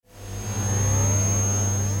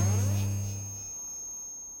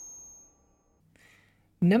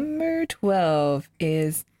Number 12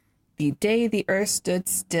 is The Day the Earth Stood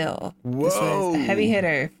Still. Whoa. This was a heavy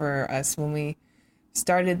hitter for us when we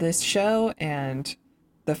started this show, and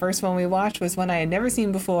the first one we watched was one I had never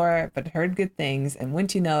seen before, but heard good things, and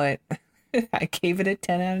wouldn't you know it, I gave it a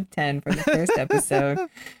 10 out of 10 for the first episode.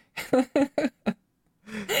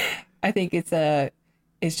 I think it's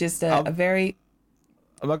just a very...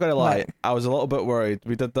 I'm not gonna lie, What? I was a little bit worried.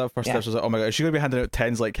 We did that first Yeah. episode. I was like, oh my god, is she gonna be handing out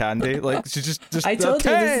tens like candy? Like she just I told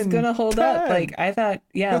you this is 10, gonna hold 10. up. Like, I thought,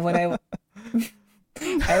 yeah, when I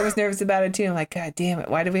was nervous about it too. I'm like, God damn it,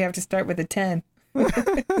 why do we have to start with a 10? I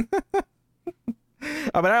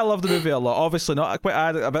mean, I love the movie a lot. Obviously, not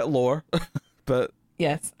quite a bit lower, but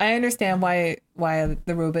Yes, I understand why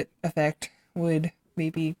the robot effect would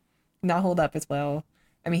maybe not hold up as well.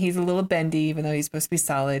 I mean, he's a little bendy, even though he's supposed to be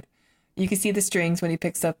solid. You can see the strings when he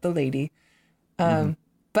picks up the lady. But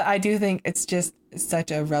I do think it's just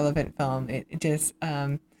such a relevant film. It just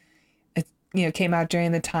came out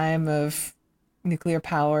during the time of nuclear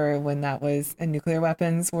power, when that was, and nuclear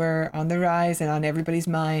weapons were on the rise and on everybody's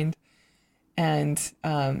mind, and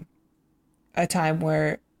a time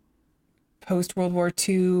where post World War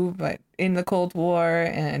II, but in the Cold War,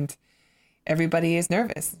 and everybody is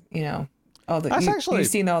nervous. You know, you've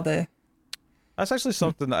seen all the. that's actually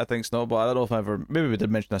something that I think's notable. I don't know if maybe we did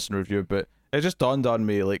mention this in a review, but it just dawned on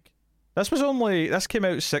me, like, this came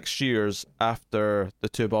out 6 years after the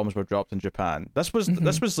 2 bombs were dropped in Japan. This was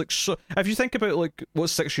like, so if you think about like what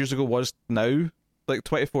 6 years ago was now, like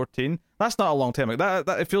 2014, that's not a long time. Like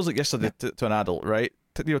that it feels like yesterday to an adult, right?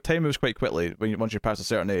 Time moves quite quickly once you're past a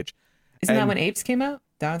certain age. Isn't that when Apes came out?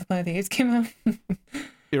 Dawn of the Planet of the Apes came out?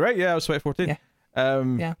 You're right, yeah, it was 2014. Yeah.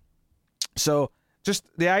 Yeah. So just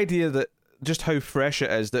the idea that just how fresh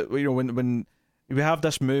it is that, you know, when we have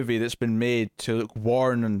this movie that's been made to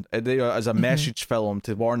warn and as a message film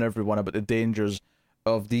to warn everyone about the dangers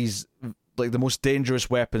of these, like, the most dangerous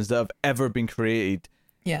weapons that have ever been created.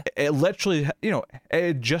 Yeah. It literally, you know, it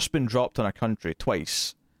had just been dropped on a country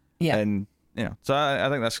twice. Yeah. And, you know, so I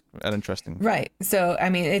think that's an interesting. Right. So, I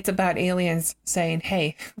mean, it's about aliens saying,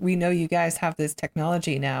 hey, we know you guys have this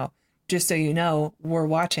technology now. Just so you know, we're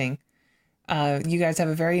watching. You guys have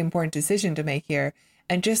a very important decision to make here.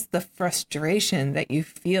 And just the frustration that you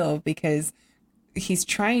feel because he's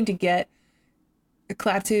trying to get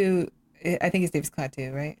Klaatu, I think his name is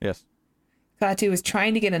Klaatu, right? Yes. Klaatu was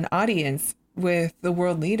trying to get an audience with the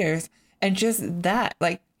world leaders. And just that,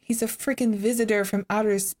 like, he's a freaking visitor from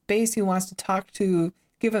outer space who wants to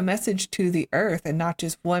give a message to the Earth and not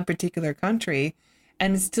just one particular country.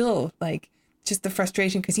 And it's still, like, just the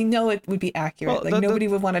frustration because it would be accurate. Well, nobody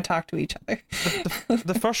would want to talk to each other.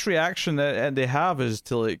 The first reaction that they have is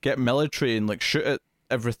to, like, get military and, like, shoot at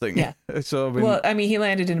everything. Yeah. So I mean, he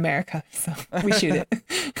landed in America, so we shoot it.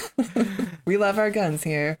 We love our guns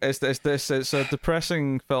here. It's a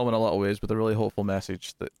depressing film in a lot of ways, with a really hopeful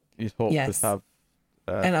message that you hope to have.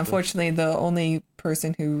 And unfortunately, the only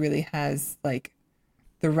person who really has, like,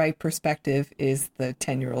 the right perspective is the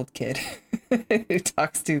 10-year-old kid who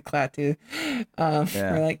talks to Klaatu.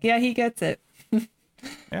 We're like, yeah, he gets it.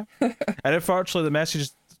 Yeah. And unfortunately, the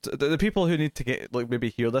message, the people who need to get, like, maybe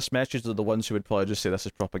hear this message are the ones who would probably just say this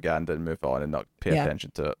is propaganda and move on and not pay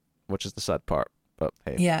attention to it, which is the sad part. But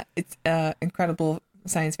hey. Yeah, it's an incredible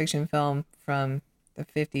science fiction film from the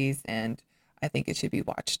 50s, and I think it should be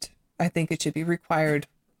watched. I think it should be required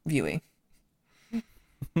viewing.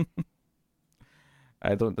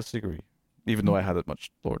 I don't disagree, even though I had it much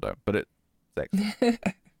lower down. But it's excellent.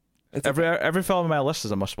 Every film on my list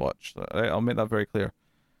is a must-watch. I'll make that very clear.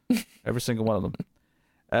 Every single one of them.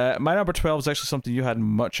 My number 12 is actually something you had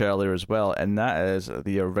much earlier as well, and that is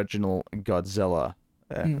the original Godzilla,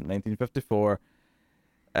 1954.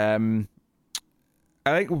 I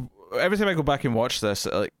think every time I go back and watch this,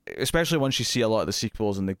 like, especially once you see a lot of the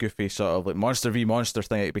sequels and the goofy sort of like monster v monster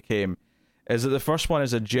thing it became, is that the first one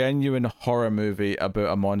is a genuine horror movie about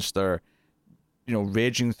a monster, you know,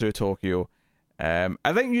 raging through Tokyo. I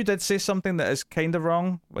think you did say something that is kind of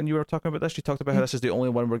wrong when you were talking about this. You talked about how this is the only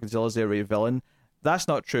one where Godzilla's the right villain. That's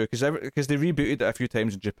not true, because they rebooted it a few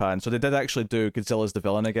times in Japan, so they did actually do Godzilla's the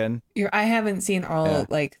villain again. I haven't seen all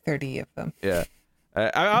like 30 of them. Yeah.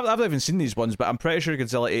 I've not even seen these ones, but I'm pretty sure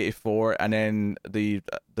Godzilla 84 and then the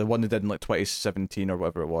one they did in like 2017 or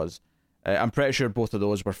whatever it was. I'm pretty sure both of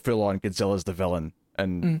those were full on Godzilla's the villain,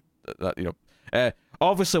 and that, you know,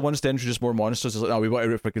 obviously once they introduce more monsters, it's like, no, we want to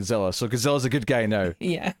root for Godzilla, so Godzilla's a good guy now.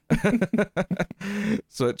 Yeah.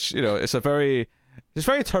 So it's, you know, it's very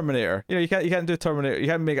Terminator. You know, you can't do Terminator. You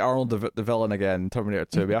can't make Arnold the villain again. Terminator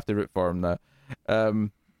 2. We have to root for him now.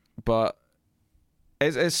 But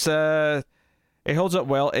it holds up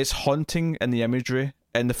well. It's haunting in the imagery.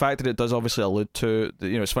 and the fact that it does obviously allude to,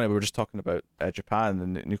 it's funny, we were just talking about Japan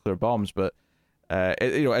and nuclear bombs, but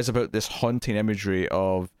it's about this haunting imagery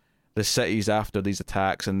of the cities after these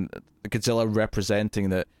attacks, and Godzilla representing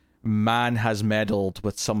that man has meddled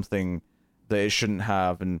with something that it shouldn't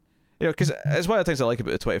have. And because it's one of the things I like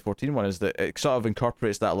about the 2014 one is that it sort of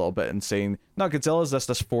incorporates that a little bit and saying, no, Godzilla's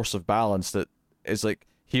this force of balance that is like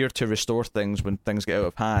here to restore things when things get out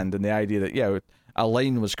of hand, and the idea that a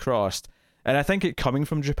line was crossed. And I think it coming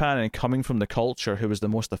from Japan and coming from the culture who was the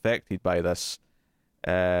most affected by this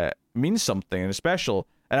means something, and special.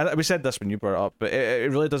 And we said this when you brought it up, but it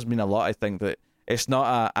really does mean a lot. I think that it's not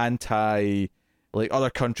a anti, like other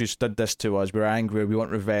countries did this to us, we're angry, we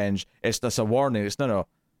want revenge. It's just a warning. It's no.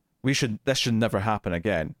 This should never happen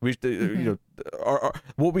again. Or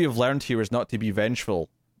what we have learned here is not to be vengeful.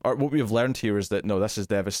 Or what we have learned here is that no, this is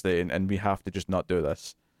devastating, and we have to just not do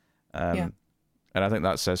this. And I think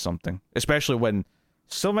that says something, especially when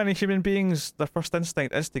so many human beings, their first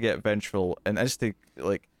instinct is to get vengeful and is to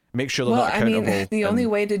like make sure they're not accountable. I mean, the only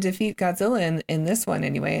way to defeat Godzilla in this one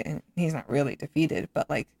anyway, and he's not really defeated, but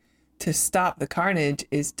like to stop the carnage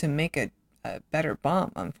is to make a better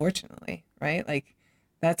bomb, unfortunately, right? Like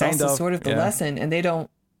that's also sort of the lesson, and they don't,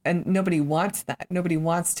 and nobody wants that. Nobody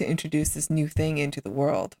wants to introduce this new thing into the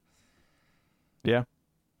world. Yeah.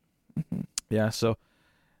 Mm-hmm. Yeah. So,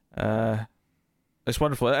 it's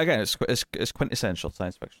wonderful. Again, it's quintessential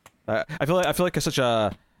science fiction. I feel like it's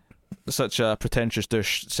such a pretentious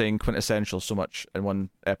douche saying quintessential so much in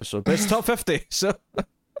one episode, but it's top 50. So, what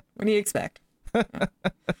do you expect?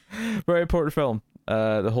 Very important film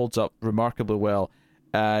that holds up remarkably well,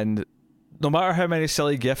 and no matter how many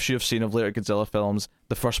silly gifs you have seen of later Godzilla films,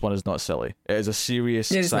 the first one is not silly. It is a serious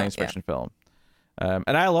science fiction film,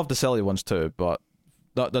 and I love the silly ones too, but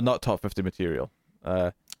they're not top 50 material.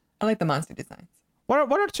 I like the monster designs. One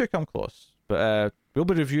or two come close, but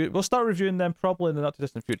we'll start reviewing them probably in the not too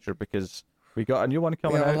distant future because we got a new one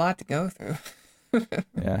coming out. We have a lot to go through.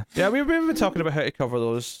 yeah. We've been talking about how to cover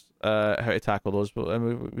those, how to tackle those,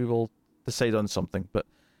 and we will decide on something. But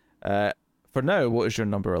for now, what is your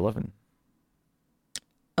number 11?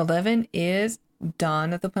 11 is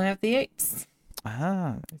Dawn of the Planet of the Apes.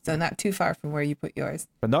 Ah, so not too far from where you put yours,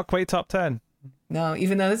 but not quite top 10. No,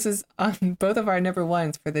 even though this is on both of our number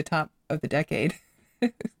ones for the top of the decade.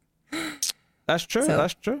 That's true.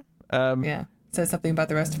 Yeah, says something about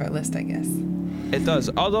the rest of our list, I guess. It does.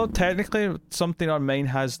 Although technically, something on mine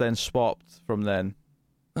has then swapped from then.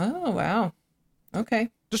 Oh wow. Okay.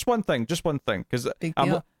 Just one thing, because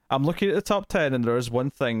I'm looking at the top 10, and there is one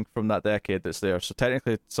thing from that decade that's there. So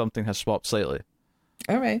technically, something has swapped slightly.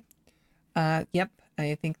 All right. Yep.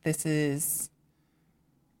 I think this is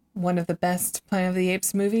one of the best Planet of the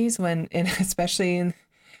Apes movies, especially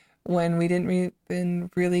when we didn't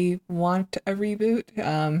really want a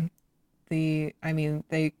reboot.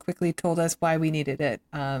 They quickly told us why we needed it.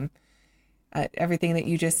 Everything that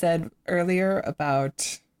you just said earlier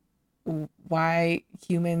about why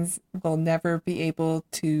humans will never be able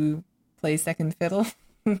to play second fiddle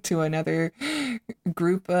to another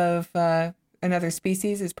group of another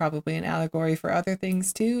species is probably an allegory for other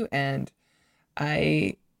things too. And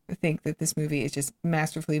I think that this movie is just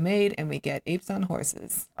masterfully made, and we get apes on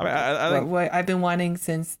horses. I mean, I think what I've been wanting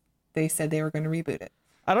since they said they were going to reboot it.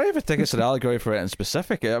 I don't even think it's an allegory for it in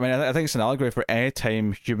specific. I mean, I think it's an allegory for any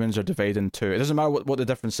time humans are divided in two. It doesn't matter what the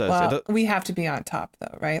difference is. Well, we have to be on top,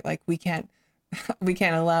 though, right? Like we can't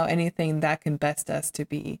allow anything that can best us to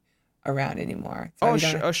be around anymore. So we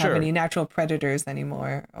don't have any natural predators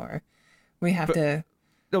anymore, or we have to.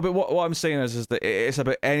 No, but what I'm saying is that it's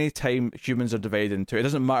about any time humans are divided into. It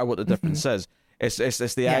doesn't matter what the difference is.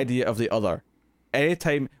 It's the idea of the other.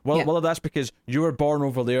 Anytime, whether that's because you were born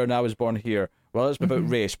over there and I was born here, whether it's about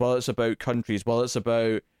race, whether it's about countries, whether it's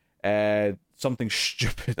about something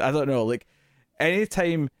stupid, I don't know. Like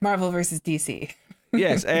anytime Marvel versus DC.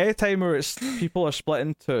 Yes, anytime where it's people are split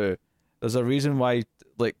into, there's a reason why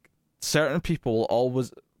like certain people will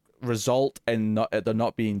always result in there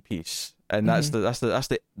not being peace. And that's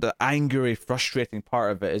the angry, frustrating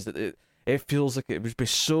part of it, is that it feels like it would be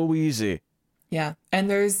so easy. Yeah. And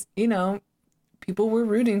there's, people we're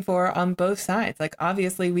rooting for on both sides. Like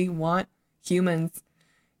obviously we want humans.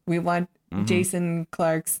 We want Jason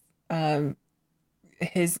Clarke's we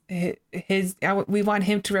want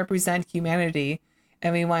him to represent humanity,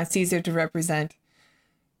 and we want Caesar to represent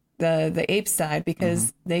the ape side,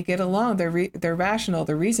 because they get along. They're rational.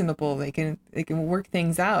 They're reasonable. They can work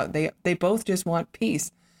things out. They both just want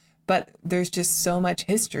peace, but there's just so much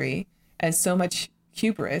history and so much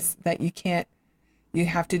hubris that you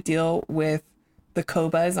have to deal with the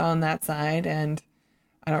Kobas on that side and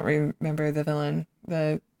I don't remember the villain,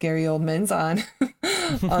 the Gary Oldman's on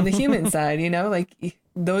on the human side, you know, like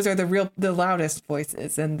those are the loudest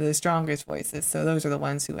voices and the strongest voices. So those are the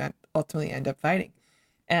ones who ultimately end up fighting.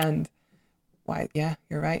 And why? Yeah,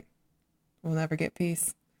 you're right. We'll never get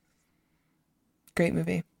peace. Great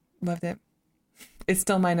movie. Loved it. It's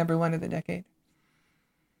still my number one of the decade.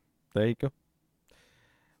 There you go.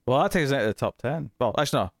 Well, that takes it to the top 10. Well,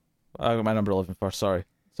 actually, no. I got my number 11 first. Sorry.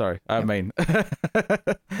 I have mine.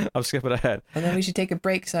 I'm skipping ahead. And then we should take a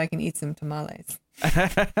break so I can eat some tamales.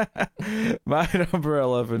 My number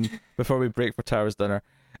 11, before we break for Tara's dinner,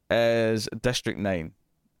 is District 9.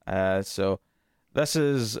 So this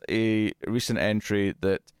is a recent entry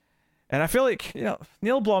that, and I feel like, you know,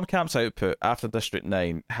 Neil Blomkamp's output after District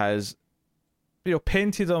 9 has, you know,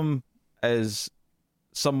 painted him as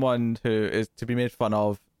someone who is to be made fun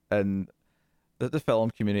of in the film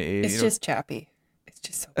community. It's just chappy. It's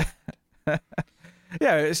just so bad.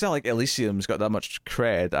 Yeah, it's not like Elysium's got that much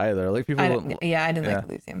cred either. Like people I didn't like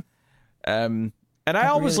Elysium. And I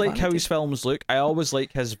always really like how his films look. I always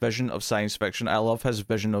like his vision of science fiction. I love his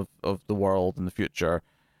vision of the world in the future.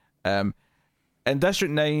 And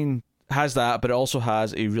District 9 has that, but it also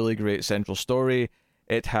has a really great central story.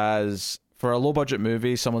 It has, for a low budget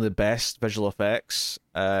movie, some of the best visual effects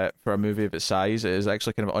for a movie of its size. It is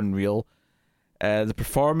actually kind of unreal. The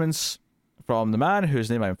performance from the man whose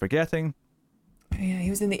name I'm forgetting. Yeah, he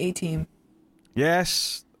was in the A-Team.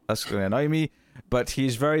 Yes, that's going to annoy me, but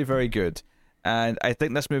he's very, very good. And I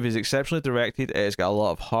think this movie is exceptionally directed. It's got a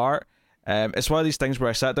lot of heart. It's one of these things where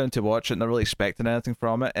I sat down to watch it, not really expecting anything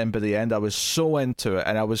from it, and by the end I was so into it,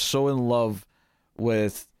 and I was so in love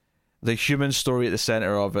with the human story at the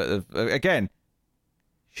center of it. Again,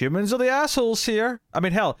 humans are the assholes here. I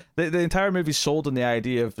mean, hell, the entire movie's sold on the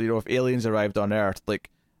idea of, you know, if aliens arrived on Earth, like,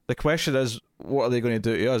 the question is, what are they going to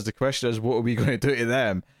do to us? The question is, what are we going to do to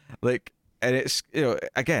them? Like, and it's, you know,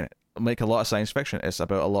 again, like a lot of science fiction, it's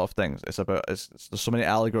about a lot of things. There's so many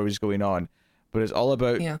allegories going on, but it's all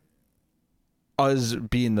about us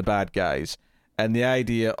being the bad guys, and the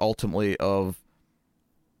idea ultimately of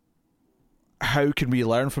how can we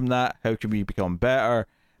learn from that? How can we become better?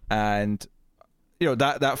 And, you know,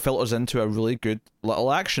 that filters into a really good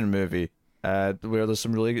little action movie. Where there's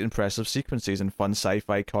some really impressive sequences and fun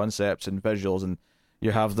sci-fi concepts and visuals, and you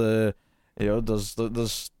have the, you know,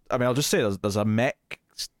 there's I mean, I'll just say there's a mech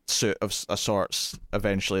suit of sorts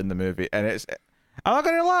eventually in the movie, and it's, I'm not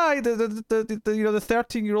gonna lie, the you know, the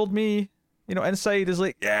 13-year-old me, you know, inside is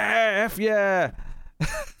like, yeah, F yeah.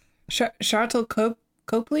 Charlton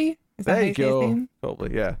Copley? Is that there how you you say his go. name?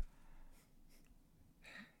 Copley, yeah.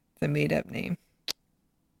 It's a made-up name.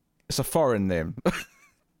 It's a foreign name.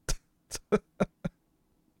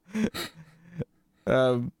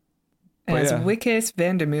 And it's Wickes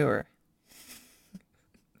van der Muur.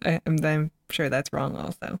 I'm sure that's wrong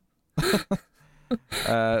also.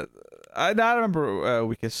 I remember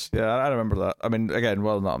Wickes. Yeah, I remember that. I mean, again,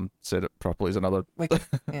 well, not said it properly is another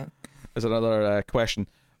Yeah. is another question.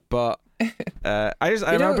 But I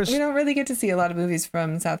remember we don't really get to see a lot of movies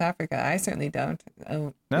from South Africa. I certainly don't.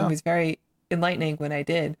 No. It was very enlightening when I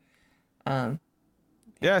did.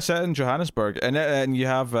 Yeah, set in Johannesburg, and you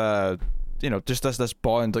have you know, just this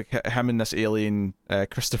bond, like him and this alien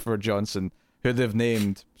Christopher Johnson, who they've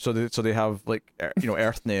named, so they have, like, you know,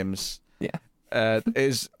 Earth names. Yeah.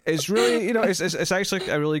 Is really, you know, it's actually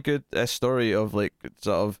a really good story of, like,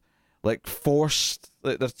 sort of like forced,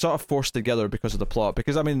 like, they're sort of forced together because of the plot.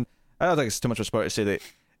 Because, I mean, I don't think it's too much of a spoiler to say that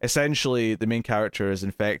essentially the main character is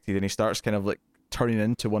infected and he starts kind of like turning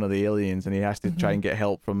into one of the aliens, and he has to try and get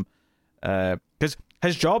help from, because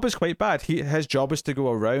his job is quite bad. His job is to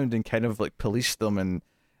go around and kind of like police them and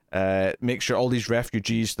make sure all these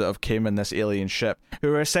refugees that have came in this alien ship,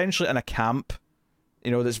 who are essentially in a camp, you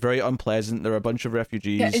know, that's very unpleasant. There are a bunch of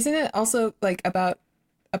refugees. Yeah, isn't it also like about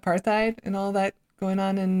apartheid and all that going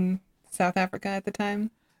on in South Africa at the time?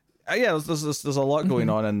 Yeah, there's a lot going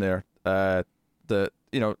on in there that,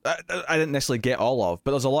 you know, I didn't necessarily get all of,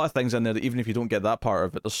 but there's a lot of things in there that even if you don't get that part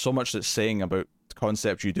of it, there's so much that's saying about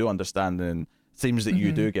concepts you do understand and themes that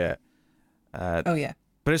you do get. Oh yeah.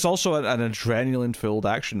 But it's also an adrenaline-filled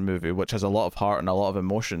action movie, which has a lot of heart and a lot of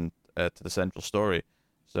emotion to the central story.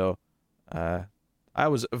 So, I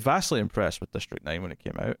was vastly impressed with District 9 when it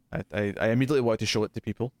came out. I immediately wanted to show it to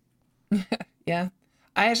people. Yeah.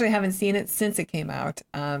 I actually haven't seen it since it came out.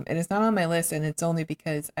 And it's not on my list, and it's only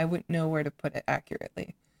because I wouldn't know where to put it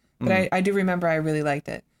accurately. But I do remember I really liked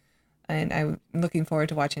it. And I'm looking forward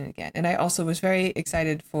to watching it again. And I also was very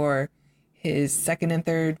excited for his second and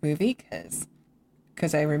third movie,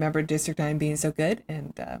 because I remember District 9 being so good.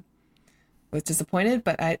 And was disappointed,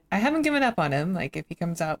 but I haven't given up on him. Like if he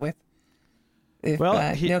comes out with, Neil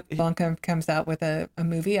Blomkamp comes out with a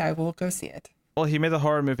movie, I will go see it. Well, he made a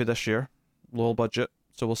horror movie this year, low budget,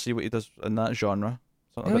 so we'll see what he does in that genre.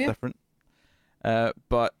 Something a bit different.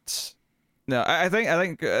 But no, I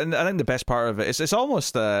think the best part of it is it's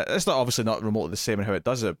almost it's not obviously not remotely the same in how it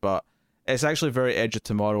does it, but it's actually very Edge of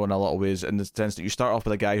Tomorrow in a lot of ways, in the sense that you start off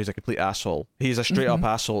with a guy who's a complete asshole. He's a straight up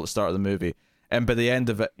asshole at the start of the movie, and by the end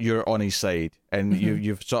of it, you're on his side, and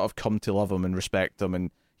you've sort of come to love him and respect him,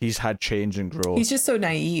 and he's had change and growth. He's just so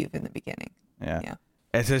naive in the beginning. Yeah.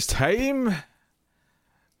 It is time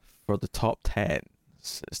for the top 10.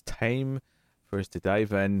 It's time for us to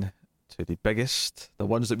dive in to the biggest, the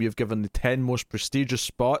ones that we have given the 10 most prestigious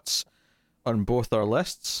spots on both our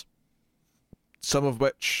lists. Some of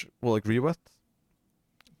which we'll agree with,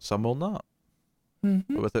 some will not. But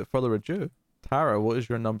without further ado, Tara, what is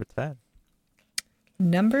your number 10?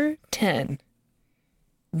 Number 10,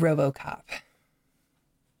 RoboCop.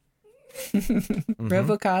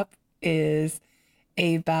 RoboCop is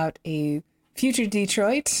about a future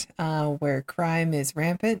Detroit where crime is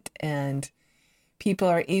rampant and people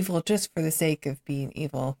are evil just for the sake of being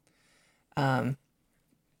evil. And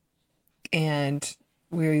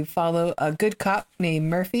we follow a good cop named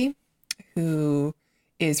Murphy who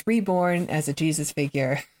is reborn as a Jesus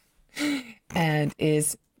figure and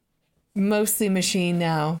is mostly machine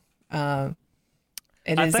now. I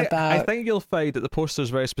think you'll find that the poster is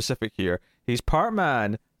very specific here. He's part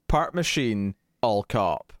man, part machine, all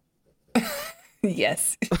cop.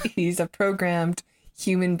 Yes, he's a programmed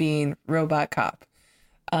human being robot cop.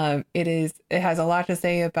 It has a lot to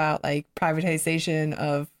say about like privatization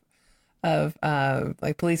of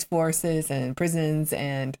like police forces and prisons,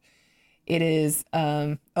 and it is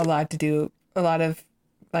a lot of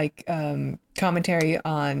like commentary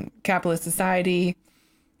on capitalist society,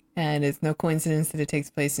 and it's no coincidence that it takes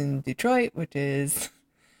place in Detroit, which was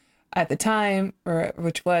at the time,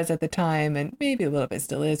 and maybe a little bit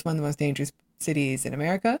still is, one of the most dangerous cities in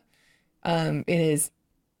America. It is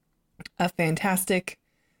a fantastic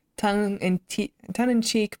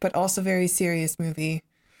tongue-in-cheek but also very serious movie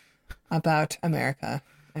about America,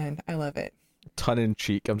 and I love it.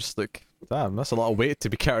 Tongue-in-cheek. I'm just like, damn, that's a lot of weight to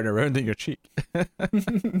be carrying around in your cheek.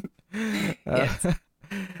 Yes.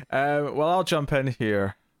 Well, I'll jump in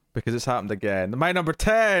here because it's happened again. My number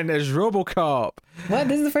 10 is RoboCop. What?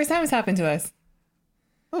 This is the first time it's happened to us.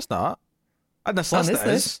 No, it's not. On this list it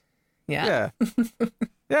is. Yeah.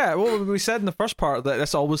 Yeah, well, we said in the first part that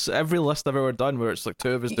that's always every list I've ever done where it's like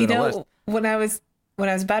two of us doing a list. When I was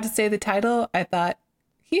about to say the title, I thought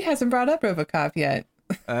he hasn't brought up RoboCop yet.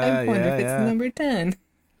 I wonder if it's number 10.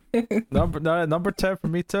 Number 10 for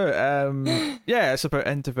me too. Yeah, it's about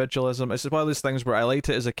individualism. It's one of those things where I liked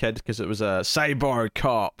it as a kid because it was a cyborg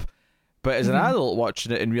cop, but as an adult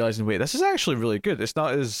watching it and realizing, wait, this is actually really good. It's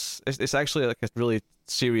not as it's actually like a really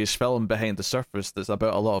serious film behind the surface that's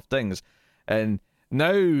about a lot of things. And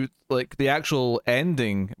now, like the actual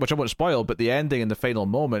ending, which I won't spoil, but the ending and the final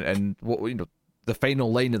moment and what the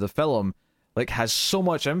final line of the film, like has so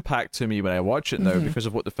much impact to me when I watch it now because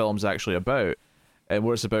of what the film's actually about. And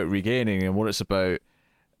what it's about regaining, and what it's about,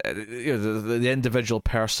 the individual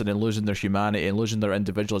person and losing their humanity and losing their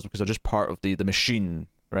individualism because they're just part of the machine,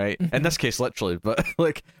 right? In this case, literally, but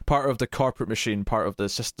like part of the corporate machine, part of the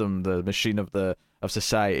system, the machine of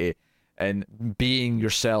society, and being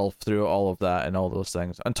yourself through all of that and all those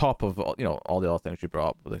things, on top of all the other things you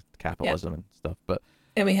brought up with capitalism and stuff.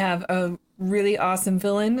 And we have a really awesome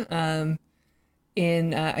villain.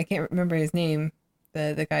 In I can't remember his name,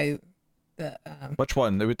 the guy. Which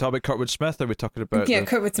one? Are we talking about Kurtwood Smith, or are we talking about... Yeah,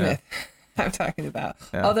 Kurtwood Smith. I'm talking about.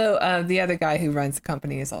 Yeah. Although the other guy who runs the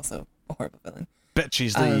company is also a horrible villain.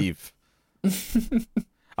 Bitches leave.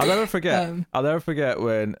 I'll never forget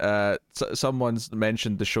when someone's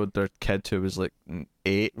mentioned they showed their kid who was like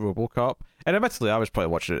 8 RoboCop, and admittedly I was probably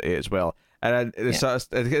watching it at 8 as well. And then they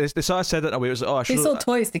sort of said it in a way. It was they sold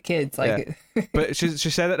toys to kids, like. Yeah. But she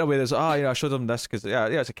said it in a way that's I showed them this because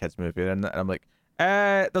it's a kids movie, and I'm like.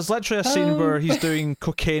 There's literally a scene where he's doing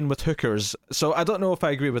cocaine with hookers, so I don't know if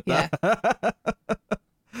I agree with that.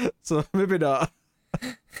 So maybe not.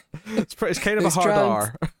 It's kind of a hard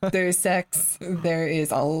drugs, R. There's sex. There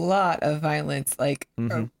is a lot of violence. Like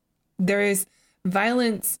there is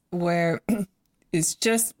violence where it's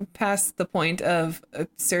just past the point of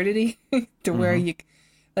absurdity to where you,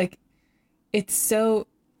 like, it's so.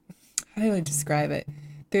 How do I describe it?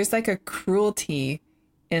 There's like a cruelty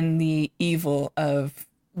in the evil of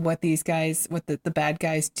what these guys, what the bad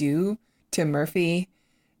guys do to Murphy,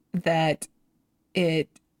 that you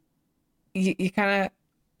kind of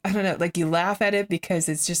I don't know, like you laugh at it because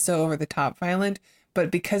it's just so over the top violent, but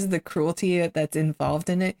because of the cruelty that's involved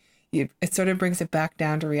in it, it sort of brings it back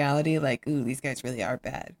down to reality. Like, ooh, these guys really are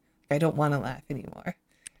bad. I don't want to laugh anymore.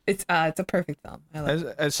 It's a perfect film. I like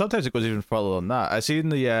it. And sometimes it goes even further than that. I've seen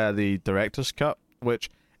the director's cut, which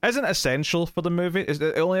isn't essential for the movie.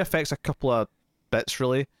 It only affects a couple of bits,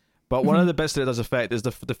 really. But one of the bits that it does affect is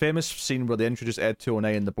the famous scene where they introduce Ed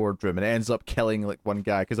 209 in the boardroom, and it ends up killing like one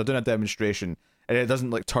guy because they're doing a demonstration, and it doesn't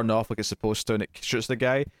like turn off like it's supposed to, and it shoots the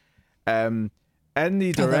guy. In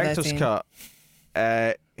the director's cut,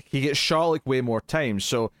 he gets shot like way more times.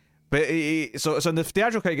 So in the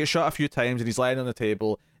theatrical cut, he gets shot a few times, and he's lying on the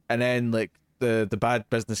table, and then like the bad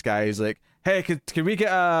business guy is like, "Hey, can we get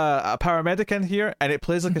a paramedic in here?" And it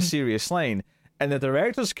plays like a serious line. In the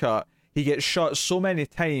director's cut, he gets shot so many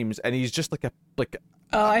times, and he's just like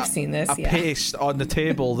I've seen this. Paste on the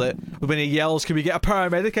table that when he yells, "Can we get a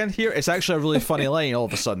paramedic in here?" It's actually a really funny line all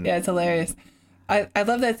of a sudden. Yeah, it's hilarious. I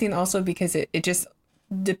love that scene also because it just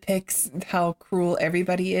depicts how cruel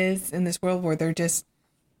everybody is in this world, where they're just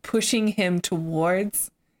pushing him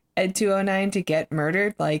towards Ed 209 to get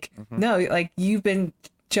murdered. Like, no, like you've been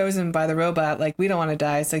chosen by the robot. Like, we don't want to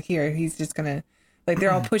die. So here, he's just gonna, like,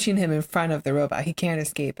 they're all pushing him in front of the robot. He can't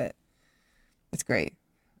escape it. It's great.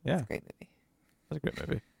 Yeah. It's a great movie. That's a great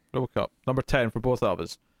movie. RoboCop. Number 10 for both of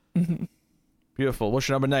us. Beautiful. What's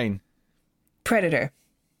your number 9? Predator.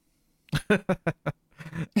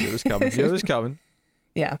 It was coming. It was coming.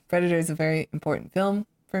 Yeah, Predator is a very important film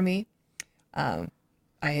for me. I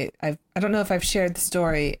don't know if I've shared the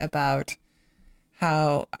story about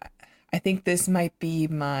how I think this might be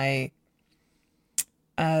my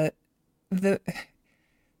so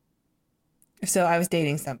I was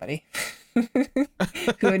dating somebody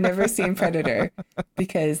who had never seen Predator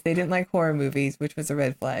because they didn't like horror movies, which was a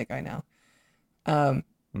red flag, I know.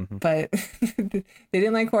 But they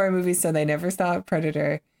didn't like horror movies, so they never saw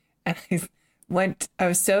Predator. And I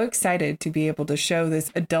was so excited to be able to show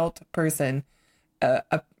this adult person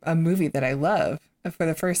a movie that I love for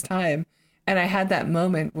the first time. And I had that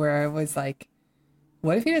moment where I was like,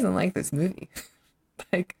 what if he doesn't like this movie?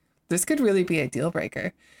 Like, this could really be a deal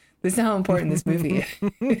breaker. This is how important this movie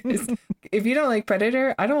is. If you don't like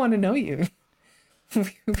Predator, I don't want to know you.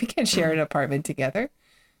 We can't share an apartment together.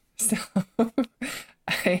 So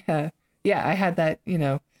I had that,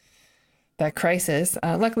 that crisis.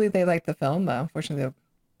 Luckily, they liked the film. Unfortunately, the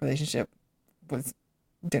relationship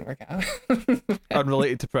didn't work out.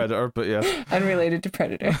 Unrelated to Predator, but yeah. Unrelated to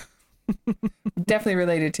Predator. Definitely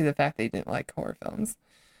related to the fact they didn't like horror films.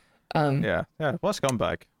 Yeah. Well,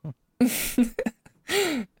 scumbag.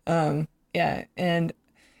 Yeah, and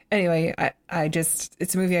anyway,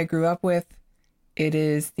 it's a movie I grew up with. It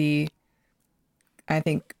is I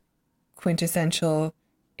think, quintessential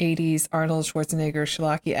 80s Arnold Schwarzenegger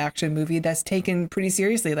schlocky action movie that's taken pretty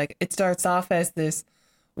seriously. Like, it starts off as this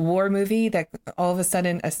war movie that all of a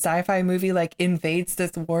sudden a sci-fi movie like invades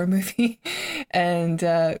this war movie, and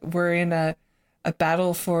we're in a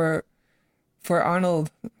battle for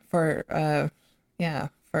Arnold, for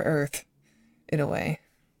Earth, in a way,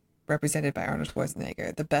 represented by Arnold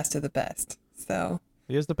Schwarzenegger, the best of the best. So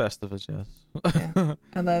he is the best of us, yes. Yeah,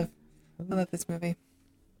 I love this movie.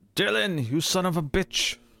 Dylan, you son of a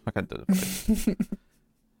bitch! I can't do it.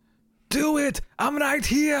 Do it! I'm right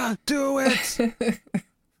here. Do it.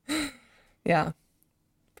 Yeah,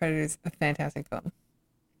 Predator's a fantastic film.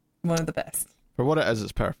 One of the best. For what it is,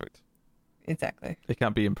 it's perfect. Exactly. It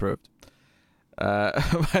can't be improved.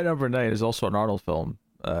 My number 9 is also an Arnold film.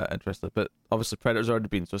 Interesting, but obviously Predator's already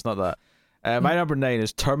been, so it's not that. My number 9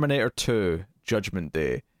 is Terminator 2: Judgment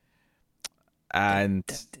Day. And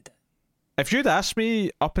if you'd asked me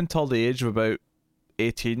up until the age of about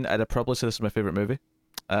 18, I'd have probably said this is my favorite movie.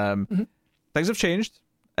 Things have changed,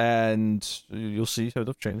 and you'll see how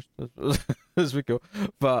they've changed as we go.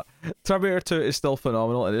 But Terminator 2 is still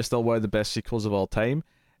phenomenal, and it's still one of the best sequels of all time.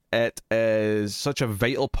 It is such a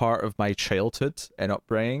vital part of my childhood and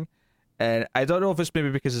upbringing. And I don't know if it's maybe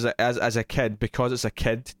because as a kid, because it's a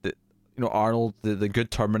kid that, Arnold, the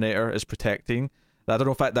good Terminator, is protecting. I don't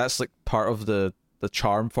know if that's like part of the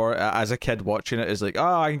charm for it. As a kid watching it is like,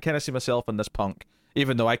 I can kind of see myself in this punk,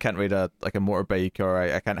 even though I can't ride a motorbike, or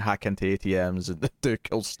I can't hack into ATMs and do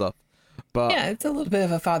cool stuff. But yeah, it's a little bit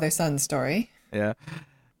of a father-son story. Yeah.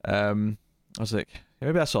 I was like,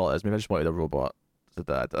 maybe that's all it is. Maybe I just wanted a robot to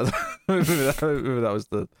dad. maybe that was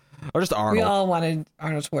or just Arnold. We all wanted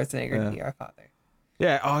Arnold Schwarzenegger to be our father.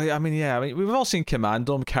 Yeah. I mean, we've all seen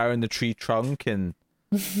Commando, him carrying the tree trunk and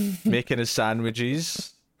making his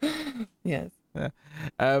sandwiches. Yes. Yeah.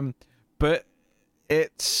 But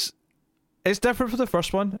it's It's different from the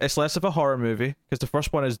first one. It's less of a horror movie because the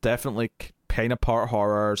first one is definitely kind of part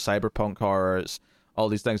horror, cyberpunk horror, it's all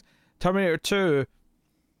these things. Terminator 2,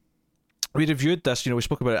 we reviewed this, we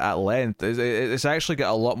spoke about it at length. It's actually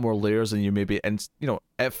got a lot more layers than you maybe,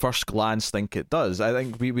 at first glance think it does. I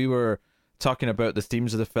think we were talking about the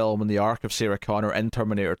themes of the film and the arc of Sarah Connor in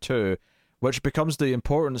Terminator 2, which becomes the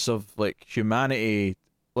importance of, like, humanity,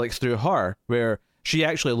 like, through her, where she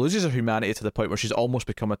actually loses her humanity to the point where she's almost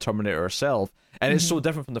become a Terminator herself. And it's so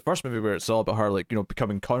different from the first movie where it's all about her, like,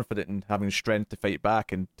 becoming confident and having strength to fight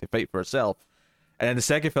back and to fight for herself. And then the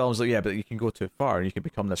second film is like, yeah, but you can go too far and you can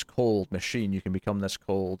become this cold machine. You can become this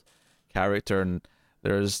cold character. And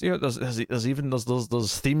there's, there's even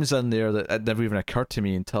those themes in there that never even occurred to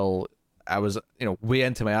me until I was, way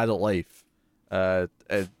into my adult life. I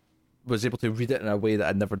was able to read it in a way that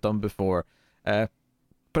I'd never done before. But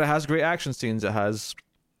it has great action scenes. It has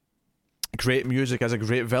great music. It has a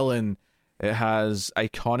great villain. It has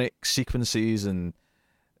iconic sequences and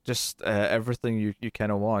just everything you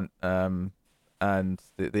kind of want. And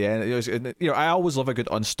the end, I always love a good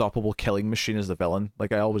unstoppable killing machine as the villain.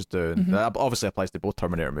 Like I always do. And that obviously applies to both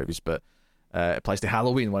Terminator movies, but it applies to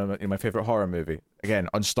Halloween, one of my favorite horror movie. Again,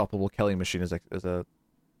 unstoppable killing machine is the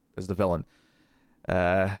villain.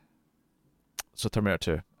 So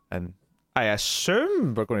Terminator 2, and I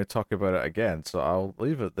assume we're going to talk about it again, so I'll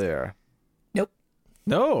leave it there. Nope.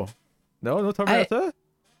 No Terminator 2?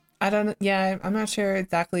 I don't. Yeah, I'm not sure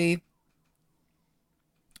exactly.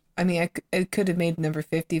 I mean, it could have made number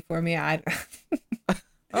 50 for me.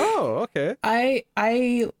 Oh, okay. I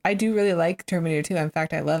do really like Terminator 2. In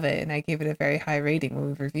fact, I love it, and I gave it a very high rating when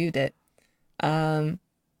we reviewed it. But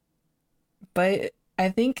I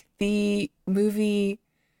think the movie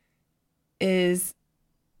is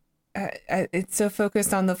it's so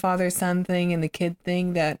focused on the father-son thing and the kid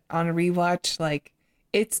thing that on a rewatch, like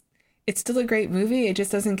it's still a great movie. It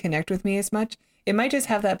just doesn't connect with me as much. It might just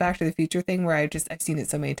have that Back to the Future thing where I've seen it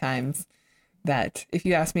so many times that if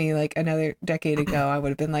you asked me like another decade ago, I would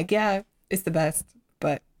have been like, yeah, it's the best.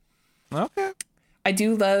 But okay, I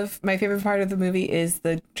do love, my favorite part of the movie is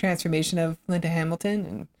the transformation of Linda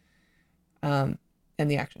Hamilton and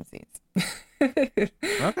the action scenes. Okay,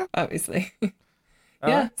 obviously.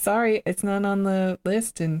 Yeah, sorry, it's not on the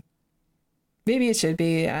list, and maybe it should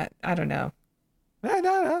be. I don't know.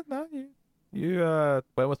 No. You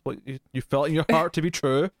went with what you felt in your heart to be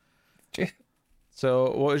true. True.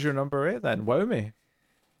 So, what is your number 8 then? Wow me.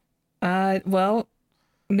 Well,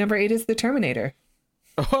 number 8 is The Terminator.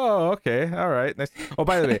 Oh, okay, all right. Nice. Oh,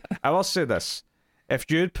 by the way, I will say this: if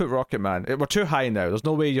you'd put Rocket Man, we're too high now. There's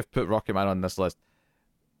no way you've put Rocket Man on this list.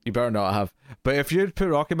 You better not have. But if you'd put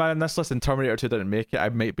Rocket Man on this list and Terminator 2 didn't make it, I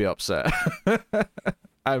might be upset. You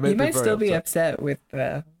might still be upset with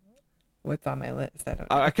what's on my list. I don't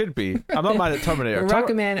know. I could be. I'm not mad at Terminator.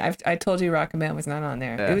 Rocket Man, I told you Rocket Man was not on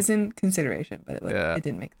there. Yeah. It was in consideration, but it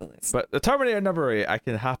didn't make the list. But the Terminator number 8, I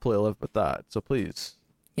can happily live with that. So please.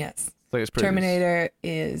 Yes. I think it's pretty Terminator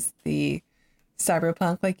is the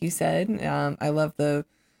cyberpunk, like you said. I love the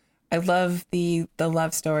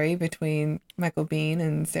love story between Michael Biehn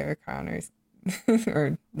and Sarah Connor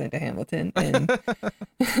or Linda Hamilton, and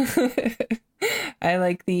I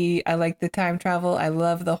like the time travel. I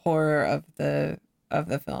love the horror of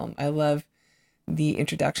the film. I love the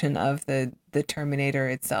introduction of the Terminator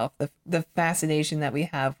itself. The fascination that we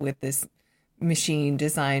have with this machine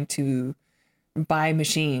designed by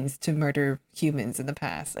machines to murder humans in the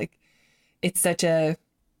past. Like it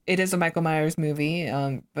is a Michael Myers movie,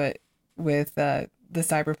 but with the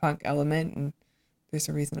cyberpunk element, and there's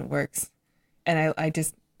a reason it works. And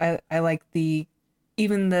I like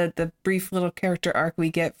even the brief little character arc we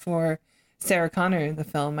get for Sarah Connor in the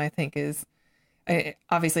film. I think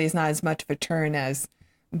obviously it's not as much of a turn as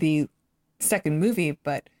the second movie,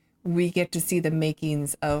 but we get to see the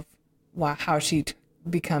makings of how she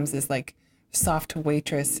becomes this like soft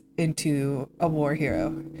waitress into a war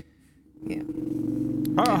hero. Yeah.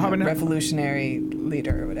 Revolutionary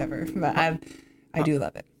leader or whatever. But I do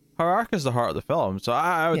love it. Her arc is the heart of the film. So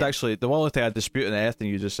I would actually, the only thing I'd dispute in anything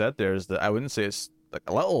you just said there is that I wouldn't say it's like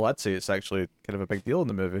a little, I'd say it's actually kind of a big deal in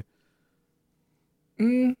the movie.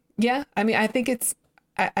 Yeah. I mean, I think it's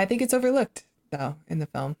overlooked though in the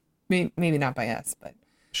film. Maybe not by us, but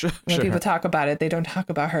when people talk about it, they don't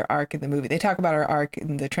talk about her arc in the movie. They talk about her arc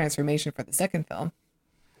in the transformation for the second film.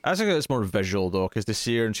 I think it's more visual though, because they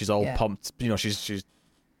see her and she's all pumped. She's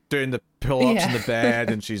doing the pull-ups in the bed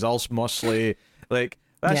and she's all muscly. Like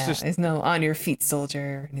that's just there's no on your feet soldier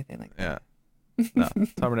or anything like that. Yeah, no.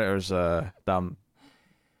 Terminator's damn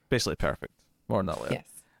basically perfect. More than that later.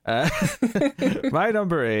 Yes. My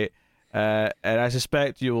number 8 And I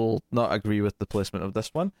suspect you will not agree with the placement of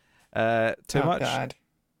this one. Too much. God.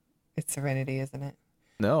 It's Serenity, isn't it?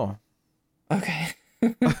 No. Okay.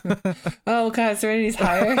 Oh God, Serenity's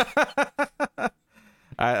higher.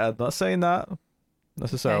 I'm not saying that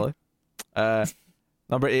necessarily. Okay.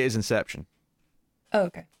 Number 8 is Inception. Oh,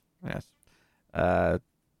 okay. Yes. I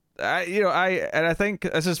think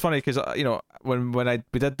this is funny because when we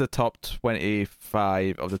did the top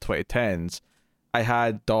 25 of the 2010s, I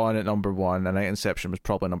had Dawn at number 1 and I think Inception was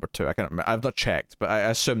probably number 2. I can't remember. I've not checked, but I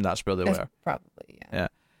assume that's where they were. Probably, yeah. Yeah.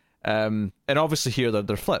 And obviously here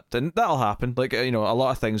they're flipped, and that'll happen. Like, a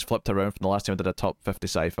lot of things flipped around from the last time I did a top 50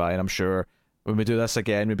 sci-fi, and I'm sure when we do this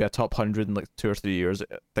again, maybe a top 100 in like 2 or 3 years,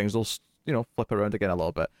 things will flip around again a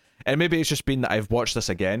little bit. And maybe it's just been that I've watched this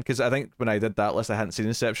again, because I think when I did that list I hadn't seen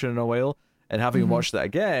Inception in a while, and having watched it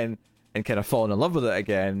again and kind of fallen in love with it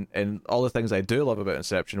again, and all the things I do love about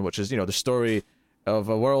Inception, which is the story of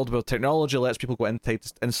a world where technology lets people go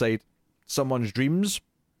inside someone's dreams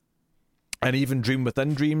and even dream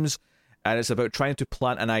within dreams, and it's about trying to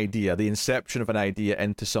plant an idea, the inception of an idea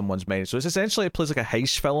into someone's mind. So it's essentially, it plays like a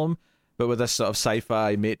heist film, but with this sort of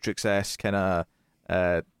sci-fi Matrix-esque kind of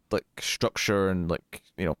like structure and like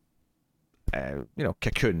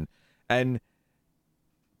cocoon.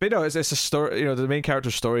 But it's a story. The main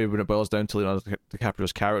character's story, when it boils down to Leonardo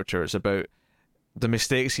DiCaprio's character, it's about the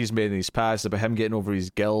mistakes he's made in his past, about him getting over his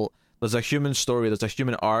guilt. There's a human story, there's a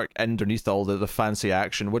human arc underneath all the fancy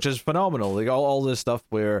action, which is phenomenal. Like all this stuff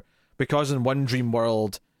where, because in one dream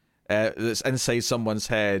world that's inside someone's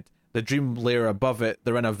head, the dream layer above it,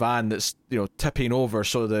 they're in a van that's tipping over,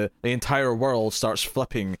 so the entire world starts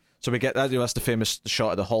flipping. So we get that. That's the famous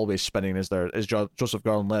shot of the hallway spinning as Joseph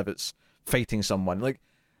Gordon-Levitt's fighting someone. Like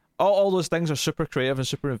all those things are super creative and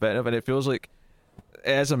super inventive, and it feels like it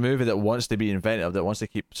is a movie that wants to be inventive, that wants to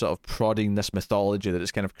keep sort of prodding this mythology that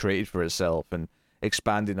it's kind of created for itself and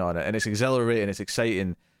expanding on it. And it's exhilarating, it's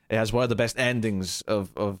exciting. It has one of the best endings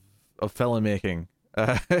of filmmaking.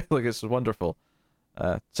 Like, it's wonderful.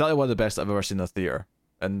 Certainly one of the best I've ever seen in a theater,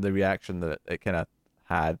 and the reaction that it kind of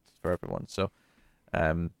had for everyone. So,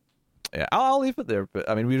 yeah, I'll leave it there. But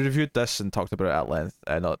I mean, we reviewed this and talked about it at length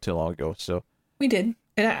not too long ago. So we did,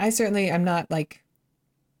 and I certainly am not like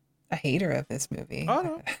a hater of this movie.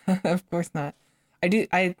 Oh no, of course not. I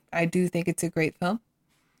do think it's a great film.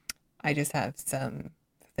 I just have some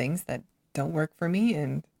things that don't work for me,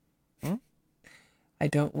 and I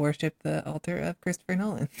don't worship the altar of Christopher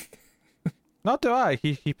Nolan. Not do I.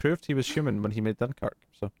 He proved he was human when he made Dunkirk.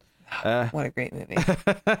 So, what a great movie.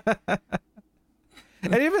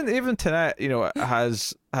 And even Tenet,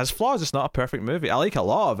 has flaws. It's not a perfect movie. I like a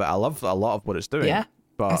lot of it. I love a lot of what it's doing. Yeah,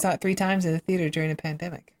 but I saw it 3 times in the theater during a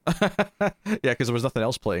pandemic. Yeah, because there was nothing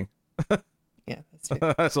else playing. Yeah, that's true.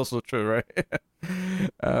 That's also true,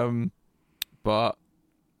 right? But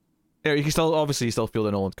you can still feel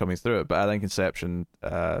the Nolan coming through it. But I think Inception,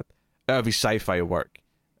 out of his sci-fi work,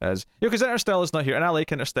 as because Interstellar's not here, and I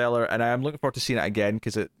like Interstellar, and I'm looking forward to seeing it again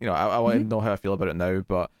because I want to know how I feel about it now.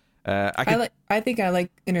 But I think I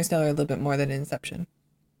like Interstellar a little bit more than Inception.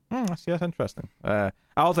 See, that's interesting. I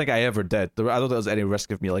don't think I ever did. I don't think there's any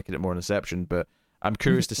risk of me liking it more than Inception, but I'm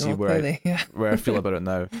curious to see where I feel about it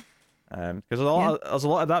now. Because there's a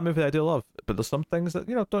lot of that movie that I do love, but there's some things that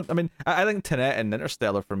don't. I mean, I think Tenet and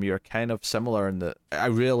Interstellar for me are kind of similar in that I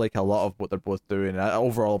really like a lot of what they're both doing.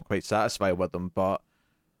 Overall, I'm quite satisfied with them, but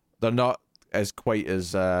they're not quite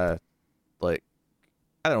as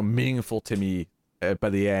meaningful to me by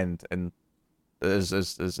the end, and as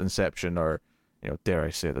Inception or dare I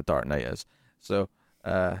say The Dark Knight is. So,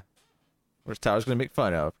 which Tara's going to make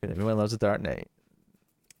fun of because everyone loves The Dark Knight.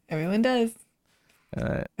 Everyone does.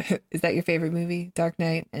 Is that your favorite movie, Dark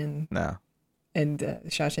Knight and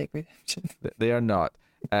Shawshank Redemption? They are not.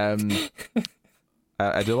 I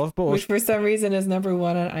do love both. Which for some reason is number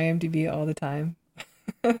 1 on IMDb all the time.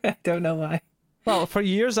 I don't know why. Well, for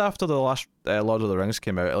years after the last Lord of the Rings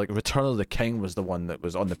came out, like Return of the King was the one that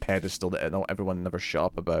was on the pedestal that everyone never shut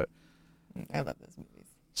up about. I love those movies.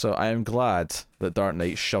 So I am glad that Dark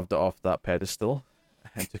Knight shoved it off that pedestal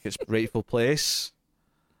and took its rightful place.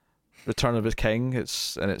 Return of the King,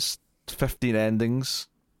 it's 15 endings.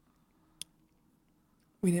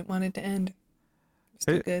 We didn't want it to end. It's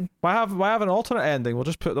still good. Why have an alternate ending? We'll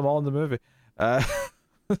just put them all in the movie. All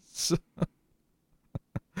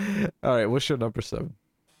right, what's your number 7?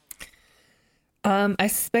 I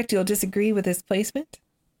suspect you'll disagree with this placement,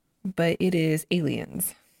 but it is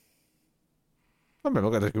Aliens. I'm not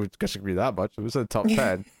going to disagree that much. It was in the top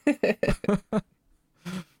 10.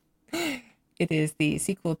 It is the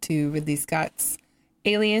sequel to Ridley Scott's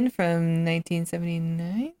Alien from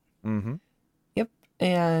 1979. Mm-hmm. Yep.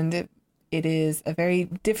 And it is a very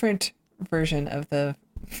different version of the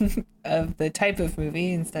of the type of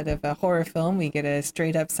movie. Instead of a horror film, we get a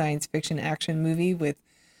straight up science fiction action movie with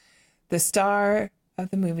the star of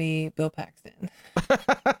the movie, Bill Paxton.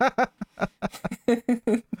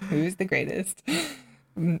 Who's the greatest?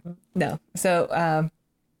 No. So,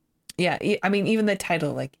 yeah, I mean, even the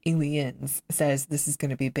title, like Aliens, says this is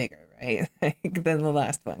going to be bigger, right? Than the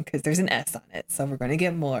last one, because there's an S on it. So we're going to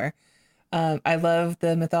get more. I love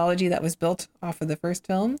the mythology that was built off of the first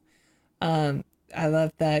film. I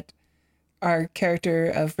love that our character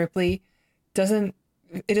of Ripley doesn't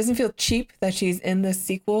feel cheap that she's in this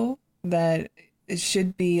sequel, that it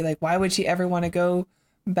should be like, why would she ever want to go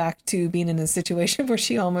back to being in a situation where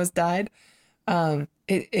she almost died?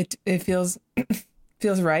 It feels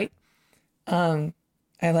feels right. I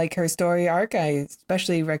like her story arc. I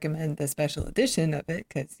especially recommend the special edition of it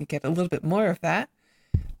because you get a little bit more of that.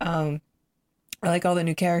 I like all the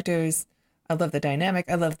new characters. I love the dynamic.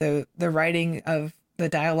 I love the writing of the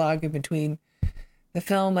dialogue in between the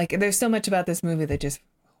film. Like, there's so much about this movie that just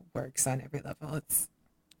works on every level. It's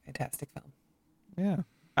a fantastic film. Yeah.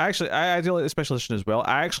 I do like the special edition as well.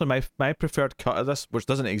 My preferred cut of this, which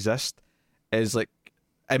doesn't exist, is like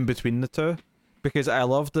in between the two, because I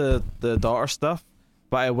love the daughter stuff,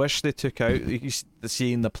 but I wish they took out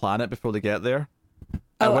seeing the planet before they get there.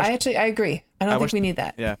 I agree. I don't think we need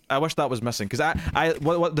that. Yeah, I wish that was missing, because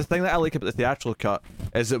what the thing that I like about the theatrical cut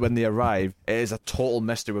is that when they arrive, it is a total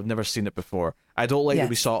mystery. We've never seen it before. I don't like that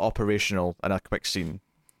we saw it operational in a quick scene.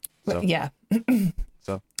 So. Yeah.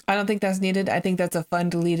 So I don't think that's needed. I think that's a fun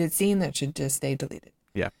deleted scene that should just stay deleted.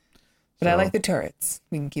 Yeah. But I like the turrets.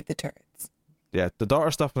 We can keep the turrets. Yeah, the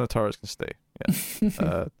daughter stuff and the turrets can stay.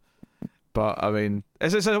 Yeah. But I mean,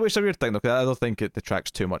 it's a weird thing though, 'cause I don't think it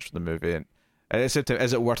detracts too much from the movie. And is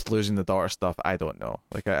it worth losing the daughter stuff? I don't know.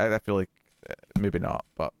 Like I feel like maybe not.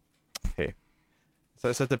 But hey, so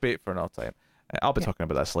it's a debate for another time. I'll be talking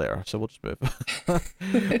about this later, so we'll just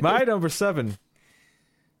move. My number 7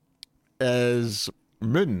 is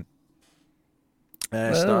Moon,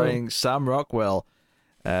 starring Sam Rockwell,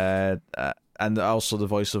 and also the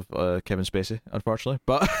voice of Kevin Spacey, unfortunately.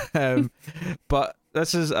 But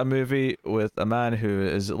this is a movie with a man who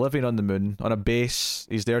is living on the moon on a base.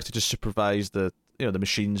 He's there to just supervise the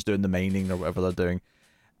machines doing the mining or whatever they're doing.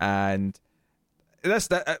 And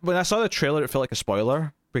when I saw the trailer, it felt like a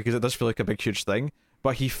spoiler because it does feel like a big huge thing.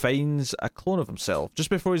 But he finds a clone of himself just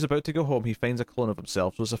before he's about to go home. He finds a clone of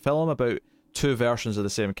himself. So it's a film about two versions of the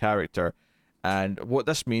same character, and what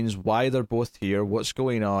this means, why they're both here, what's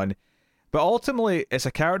going on. But ultimately, it's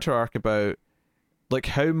a character arc about like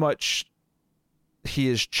how much he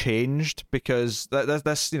has changed, because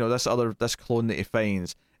this clone that he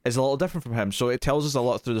finds is a little different from him. So it tells us a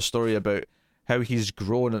lot through the story about how he's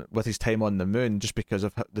grown with his time on the moon, just because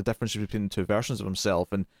of the difference between the two versions of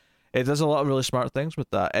himself. And it does a lot of really smart things with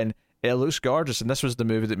that, and it looks gorgeous. And this was the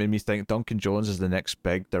movie that made me think Duncan Jones is the next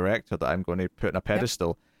big director that I'm going to put in a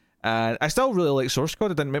pedestal. Yep. And I still really like Source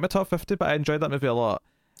Code. It didn't make my top 50, but I enjoyed that movie a lot.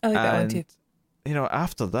 I like that one too. You know,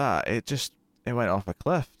 after that, it went off a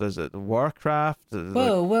cliff. There's Warcraft.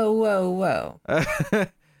 Whoa. The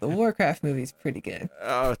Warcraft movie's pretty good.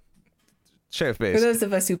 Chef base. For those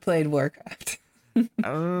of us who played Warcraft.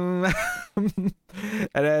 And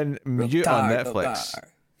then Mute on Netflix.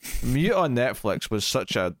 Mute on Netflix was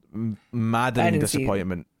such a maddening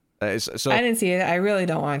disappointment. I didn't see it. I really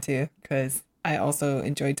don't want to, because I also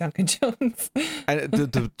enjoyed Duncan Jones. And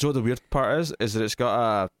the weird part is that it's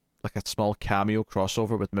got a small cameo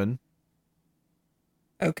crossover with Moon.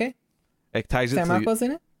 Okay. It ties Sam Rockwell's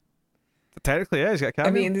in it? Technically, yeah, he's got a cameo.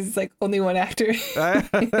 I mean, this is like only one actor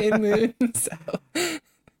in Moon, so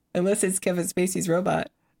unless it's Kevin Spacey's robot.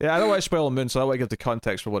 Yeah, I don't want to spoil Moon, so I don't want to give the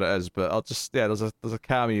context for what it is, but I'll just, there's a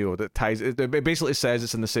cameo that ties it basically says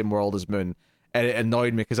it's in the same world as Moon, and it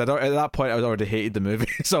annoyed me because at that point I had already hated the movie.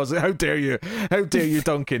 So I was like, how dare you,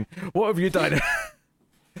 Duncan, what have you done?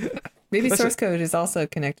 Maybe Source Code is also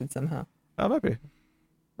connected somehow. Oh, maybe,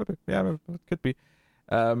 yeah, it could be.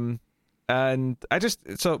 And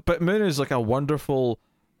but Moon is like a wonderful,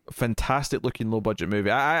 fantastic looking low budget movie.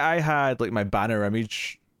 I had like my banner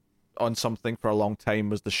image on something for a long time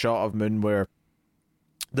was the shot of Moon where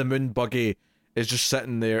the moon buggy is just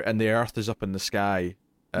sitting there and the Earth is up in the sky.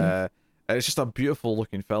 And it's just a beautiful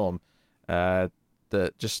looking film. That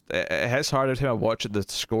just it hits hard every time I watch it. The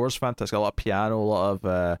score's fantastic. A lot of piano, a lot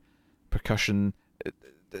of percussion. It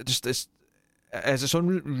has its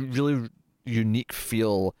own really unique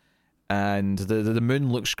feel, and the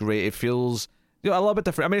moon looks great. It feels a little bit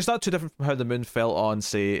different. I mean, it's not too different from how the moon felt on,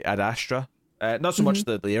 say, Ad Astra. Not so much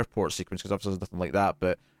the airport sequence, because obviously there's nothing like that,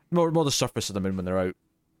 but more the surface of the moon when they're out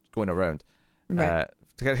going around. Right.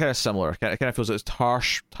 Kind of similar. Kind of feels like it's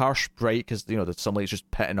harsh, bright because the sunlight's just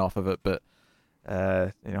pitting off of it. But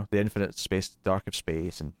the infinite space, dark of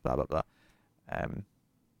space, and blah blah blah. I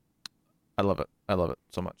love it. I love it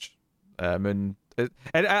so much. Moon. One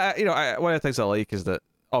of the things I like is that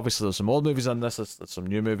obviously there's some old movies on this. There's some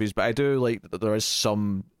new movies, but I do like that there is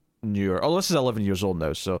some newer. Oh, this is 11 years old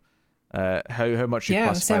now, so how much you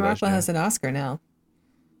classify Sam that as Rockwell new? has an Oscar now.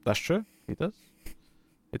 That's true. He does.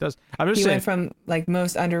 I'm just He saying. went from like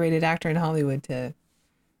most underrated actor in Hollywood to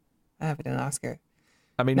having an Oscar.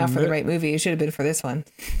 I mean, Not for the right movie. It should have been for this one.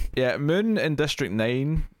 Yeah, Moon and District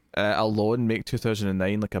 9 alone make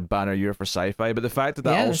 2009 like a banner year for sci-fi. But the fact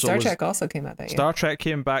that also Star Trek also came out that year. Star Trek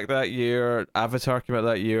came back that year. Avatar came out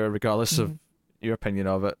that year, regardless of your opinion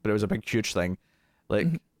of it. But it was a big, huge thing. Like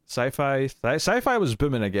sci-fi was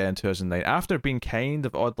booming again in 2009 after being kind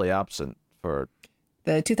of oddly absent for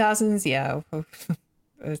the 2000s. Yeah,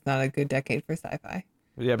 it was not a good decade for sci-fi.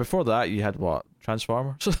 Yeah, before that you had what?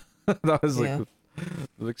 Transformers. That was like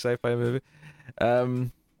the big sci-fi movie.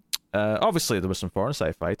 Obviously there was some foreign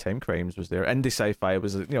sci-fi. Time Crimes was there. Indie sci-fi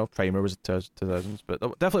was, Primer was 2000s, but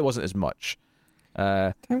definitely wasn't as much.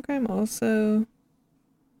 Time Crime also.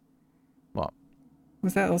 What?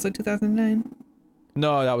 Was that also 2009?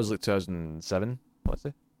 No, that was like 2007. Let's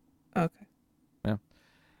see. Okay. Yeah.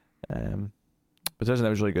 But 2009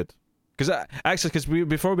 was really good. Because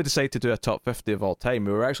before we decided to do a top 50 of all time,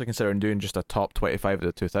 we were actually considering doing just a top 25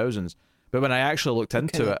 of the 2000s. But when I actually looked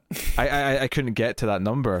into it, I couldn't get to that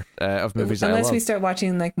number of movies. Unless we start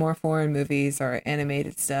watching like more foreign movies or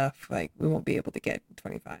animated stuff, like we won't be able to get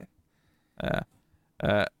 25. I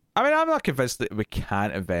mean, I'm not convinced that we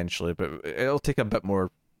can eventually, but it'll take a bit more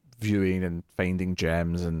viewing and finding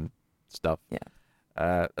gems and stuff. Yeah.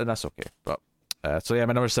 And that's okay. But my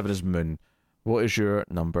number 7 is Moon. What is your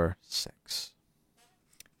number 6?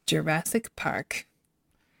 Jurassic Park.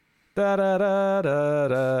 You gonna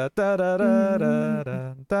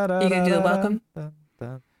do the welcome?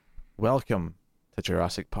 Welcome to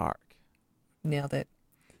Jurassic Park. Nailed it.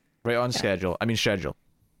 Right on schedule. I mean schedule.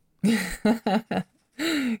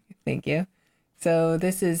 Thank you. So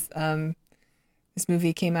this is this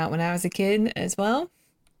movie came out when I was a kid as well.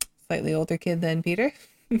 Slightly older kid than Peter.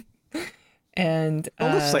 And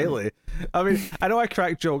almost slightly. I mean, I know I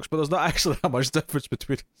crack jokes, but there's not actually that much difference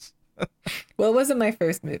between us. Well, it wasn't my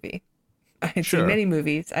first movie. I had seen many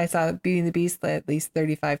movies. I saw Beauty and the Beast at least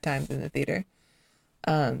 35 times in the theater.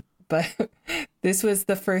 But this was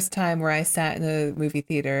the first time where I sat in a movie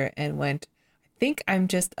theater and went, I think I'm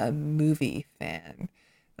just a movie fan.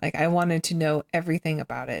 Like, I wanted to know everything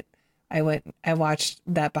about it. I watched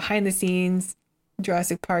that behind the scenes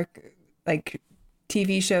Jurassic Park, like,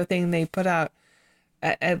 TV show thing they put out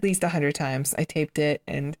at least 100 times. I taped it,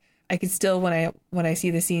 and I could still, when I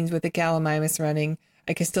see the scenes with the Gallimimus running,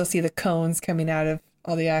 I could still see the cones coming out of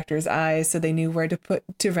all the actors' eyes, so they knew where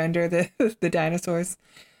to render the dinosaurs.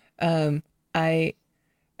 It's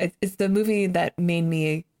the movie that made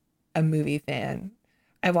me a movie fan.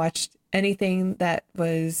 I watched anything that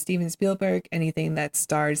was Steven Spielberg, anything that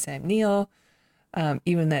starred Sam Neill,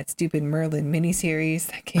 even that stupid Merlin miniseries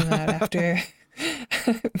that came out after,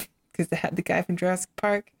 because they had the guy from Jurassic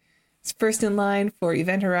Park. It's first in line for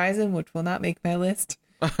Event Horizon, which will not make my list.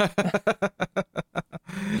 Not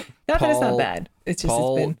that it's not bad. It's just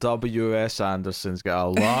Paul W.S. Anderson's got a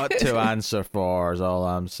lot to answer for, is all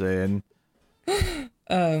I'm saying.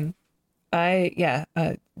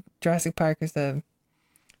 Jurassic Park is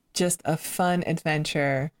just a fun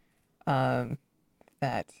adventure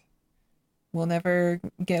that will never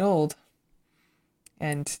get old.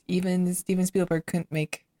 And even Steven Spielberg couldn't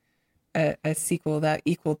make a sequel that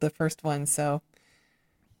equaled the first one, so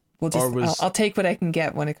I'll take what I can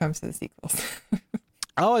get when it comes to the sequels.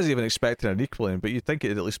 I was even expecting an equaling, but you'd think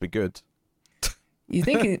it'd at least be good. You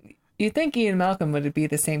think Ian Malcolm would be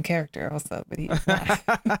the same character also, but he's not.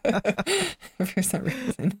 For some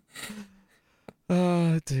reason.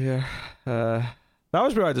 Oh dear. That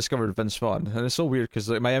was where I discovered Vince Vaughn, and it's so weird because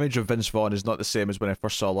my image of Vince Vaughn is not the same as when I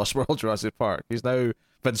first saw Lost World Jurassic Park. He's now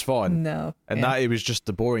Vince Vaughn. No, and that he was just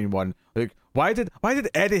the boring one. Like, why did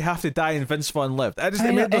Eddie have to die and Vince Vaughn lived?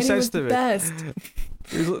 It made no sense to me. Best.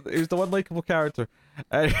 He was the one likable character.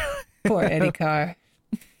 Poor Eddie Carr.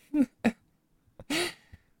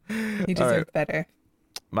 He deserved better.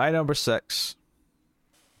 My number 6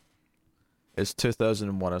 is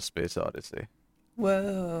 2001: A Space Odyssey.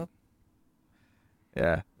 Whoa.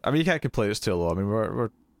 Yeah, I mean you can't complain. It's too low. I mean we're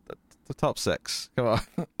the top 6. Come on.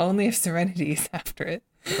 Only if Serenity is after it.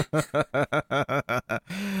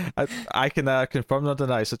 I can confirm nor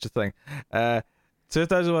deny such a thing.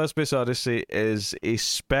 2001: A Space Odyssey is a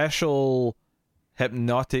special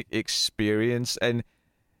hypnotic experience, and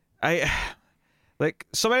I like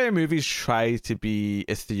so many movies try to be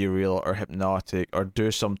ethereal or hypnotic or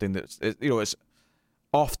do something that's it's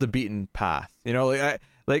off the beaten path.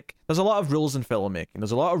 Like there's a lot of rules in filmmaking.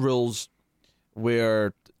 There's a lot of rules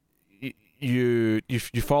where you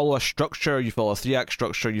follow a structure, you follow a 3-act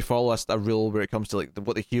structure, you follow a rule where it comes to like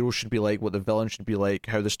what the hero should be like, what the villain should be like,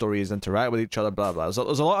 how the stories interact with each other, blah blah. So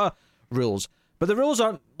there's a lot of rules, but the rules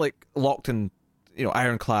aren't like locked in,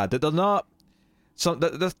 ironclad. They're not. So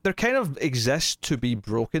they're kind of exist to be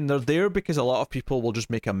broken. They're there because a lot of people will just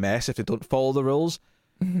make a mess if they don't follow the rules.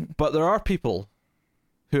 But there are people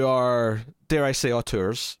who are, dare I say,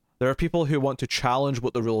 auteurs. There are people who want to challenge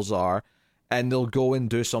what the rules are, and they'll go and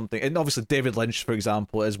do something. And obviously David Lynch, for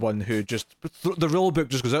example, is one who just... The rule book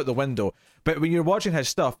just goes out the window. But when you're watching his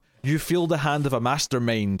stuff, you feel the hand of a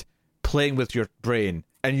mastermind playing with your brain.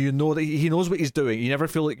 And you know that he knows what he's doing. You never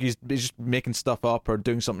feel like he's just making stuff up or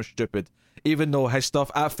doing something stupid. Even though his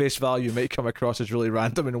stuff at face value might come across as really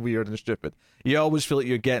random and weird and stupid. You always feel like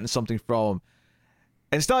you're getting something from him.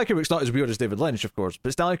 And Stanley Kubrick's not as weird as David Lynch, of course.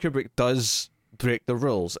 But Stanley Kubrick does break the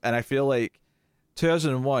rules. And I feel like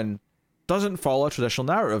 2001... doesn't follow a traditional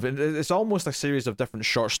narrative, and it's almost a series of different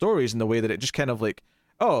short stories in the way that it just kind of like,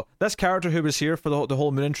 oh, this character who was here for the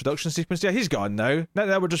whole moon introduction sequence, yeah, he's gone now.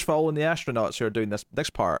 Now we're just following the astronauts who are doing this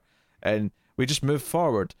next part, and we just move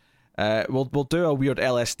forward. We'll do a weird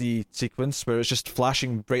LSD sequence where it's just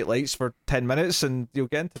flashing bright lights for 10 minutes, and you'll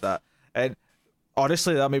get into that. And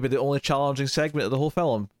honestly, that may be the only challenging segment of the whole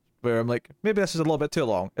film, where I'm like, maybe this is a little bit too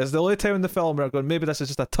long. It's the only time in the film where I'm going, maybe this is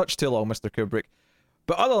just a touch too long, Mr. Kubrick.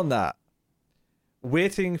 But other than that,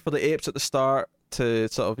 waiting for the apes at the start to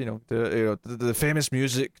sort of, the famous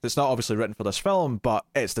music that's not obviously written for this film, but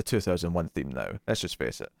it's the 2001 theme now. Let's just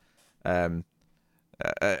face it.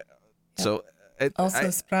 So it also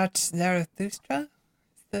Sprach Zarathustra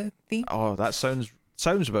is the theme. Oh, that sounds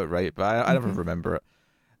about right, but I never remember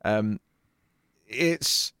it.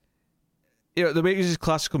 It's the way it uses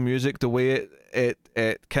classical music, the way it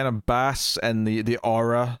kind of basks in the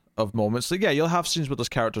aura of moments. Like, yeah, you'll have scenes with those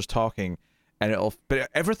characters talking. But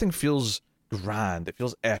everything feels grand. It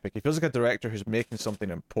feels epic. It feels like a director who's making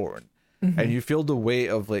something important, and you feel the weight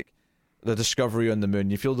of like the discovery on the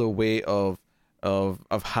moon. You feel the weight of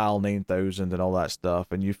HAL 9000 and all that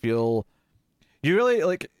stuff, and you really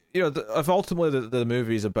like if ultimately the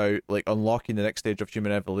movie is about like unlocking the next stage of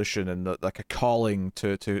human evolution and like a calling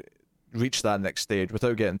to reach that next stage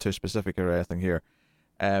without getting too specific or anything here.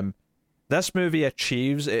 This movie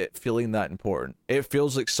achieves it feeling that important. It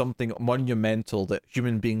feels like something monumental that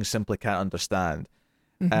human beings simply can't understand.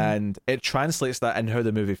 And it translates that in how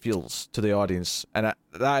the movie feels to the audience. And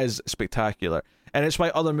that is spectacular. And it's why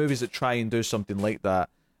other movies that try and do something like that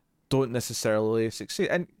don't necessarily succeed.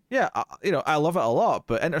 And yeah, I love it a lot,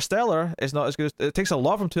 but Interstellar is not as good. It takes a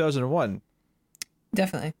lot from 2001.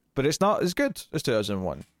 Definitely. But it's not as good as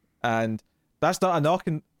 2001. And that's not a knock.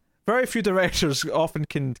 Very few directors often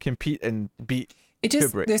can compete and beat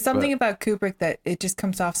Kubrick. There's something about Kubrick that it just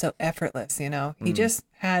comes off so effortless, He just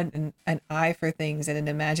had an eye for things and an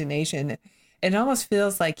imagination. It almost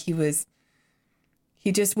feels like he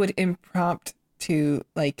just would impromptu to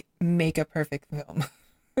like make a perfect film.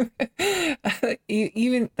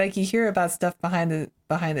 Even like you hear about stuff behind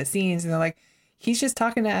the scenes and they're like, he's just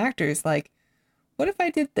talking to actors like, what if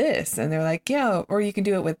I did this? And they're like, yeah, or you can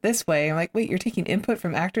do it with this way. I'm like, wait, you're taking input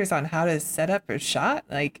from actors on how to set up a shot,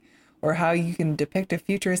 like, or how you can depict a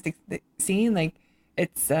futuristic scene. Like,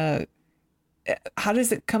 it's, how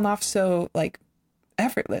does it come off so like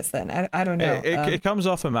effortless then? I don't know. It comes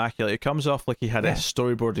off immaculate. It comes off like he had a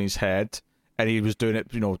storyboard in his head and he was doing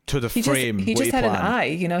it, to the frame. He just had an eye,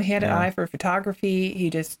 he had an eye for photography.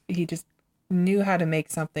 He just knew how to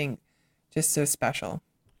make something just so special.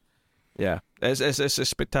 Yeah, it's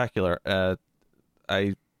spectacular. I'll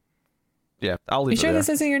leave you it sure there. This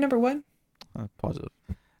isn't your number one? Positive.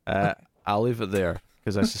 I'll leave it there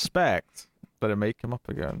because I suspect that it may come up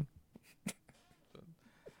again.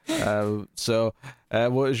 So,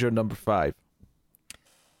 what is your number 5?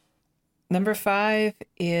 Number 5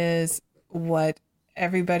 is what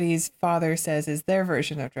everybody's father says is their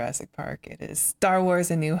version of Jurassic Park. It is Star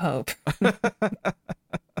Wars: A New Hope.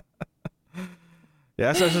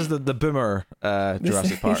 Yes, this is the boomer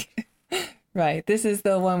Jurassic Park. Right. This is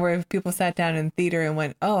the one where people sat down in theater and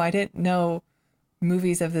went, oh, I didn't know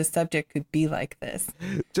movies of this subject could be like this.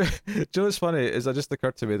 Do you know what's funny is it just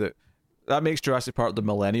occurred to me that makes Jurassic Park the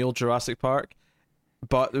millennial Jurassic Park,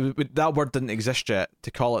 but that word didn't exist yet to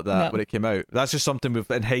call it that when it came out. That's just something we've,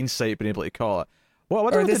 in hindsight, been able to call it.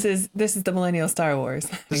 What Or this is the Millennial Star Wars.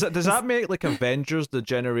 does that make like Avengers the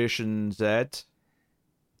Generation Z?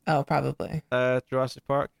 Oh, probably. Jurassic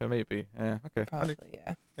Park? It might be. Yeah, okay. Probably,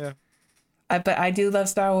 yeah. Yeah. But I do love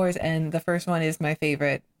Star Wars, and the first one is my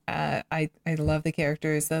favorite. I love the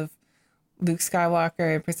characters of Luke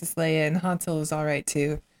Skywalker and Princess Leia, and Han Solo is all right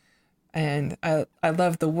too. And I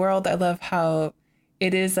love the world. I love how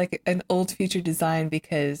it is like an old future design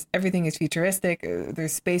because everything is futuristic.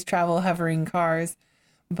 There's space travel, hovering cars,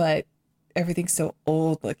 but everything's so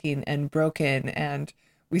old looking and broken, and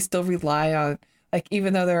we still rely on, like,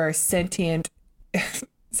 even though there are sentient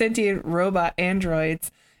robot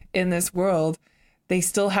androids in this world, they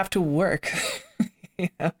still have to work. You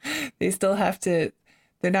know, they still have to.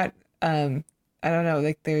 They're not. I don't know.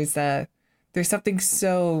 Like there's something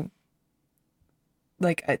so.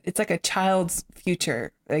 Like it's like a child's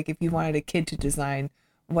future. Like if you wanted a kid to design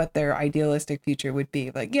what their idealistic future would be,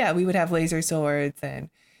 like yeah, we would have laser swords and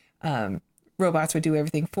robots would do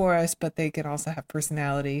everything for us, but they could also have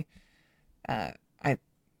personality. And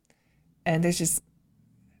there's just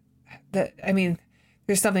that. I mean,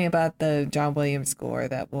 there's something about the John Williams score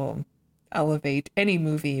that will elevate any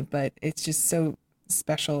movie, but it's just so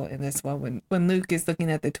special in this one when Luke is looking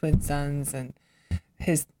at the twin suns and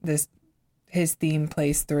his theme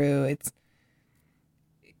plays through. It's,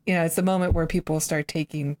 you know, it's the moment where people start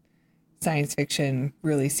taking science fiction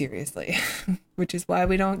really seriously, which is why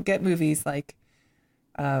we don't get movies like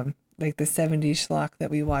the 70s schlock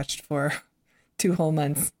that we watched for 2 whole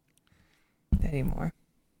months anymore.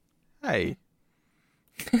 Hey.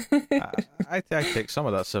 I take some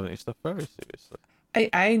of that 70s stuff very seriously.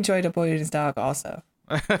 I enjoyed A Boy and His Dog also.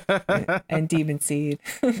 and Demon Seed.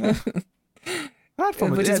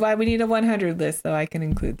 Which is why we need a 100 list so I can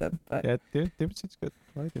include them. But yeah, Demon Seed's good.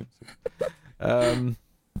 I like Demon Seed.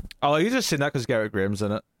 Oh, you just saying that because Garrett Graham's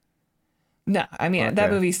in it? No, I mean, okay.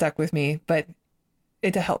 That movie stuck with me, but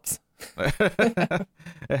it helps. It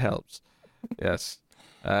helps. Yes.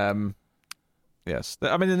 Yes.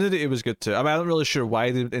 I mean, the nudity was good too. I mean, I'm not really sure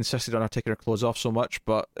why they insisted on her taking her clothes off so much,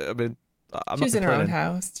 but I mean, she was in her own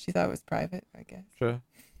house. She thought it was private, I guess. True.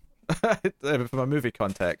 From a movie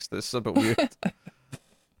context, it's a bit weird.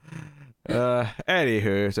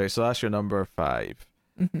 Anywho, so that's your number 5.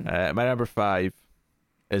 Mm-hmm. My number 5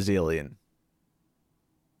 is Alien,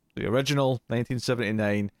 the original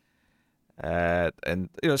 1979. And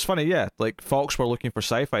you know, it's funny, yeah. Like Fox were looking for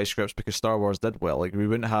sci-fi scripts because Star Wars did well. Like we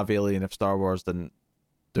wouldn't have Alien if Star Wars didn't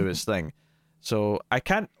do its thing. So I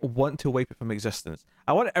can't want to wipe it from existence.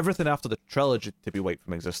 I want everything after the trilogy to be wiped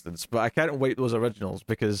from existence, but I can't wipe those originals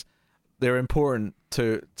because they're important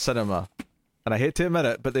to cinema, and I hate to admit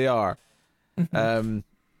it, but they are.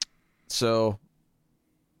 So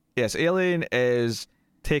yes, Alien is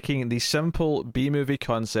taking the simple B-movie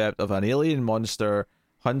concept of an alien monster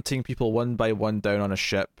hunting people one by one down on a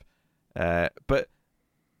ship. But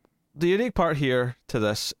the unique part here to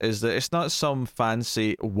this is that it's not some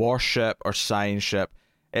fancy warship or science ship.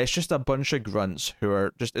 It's just a bunch of grunts who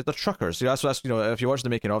are just, they're truckers. You know, that's, you know, if you watch the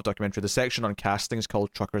making of documentary, the section on casting is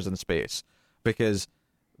called Truckers in Space because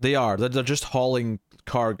they're just hauling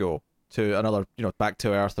cargo to another, you know, back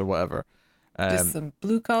to Earth or whatever. Just some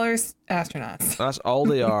blue collars astronauts. That's all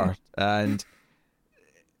they are. And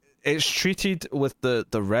it's treated with the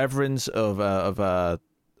reverence of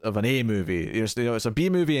an A movie. You know, it's a B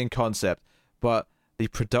movie in concept, but the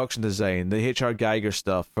production design, the H.R. Geiger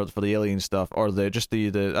stuff for the alien stuff, or the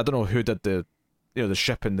I don't know who did the, you know, the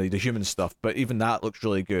ship and the human stuff, but even that looks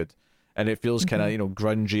really good, and it feels kind of, you know,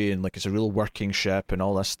 grungy and like it's a real working ship and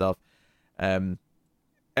all this stuff.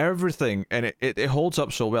 Everything, and it holds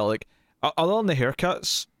up so well. Like other than the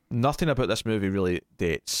haircuts, nothing about this movie really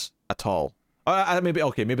dates at all. Maybe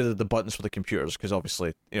the buttons for the computers, because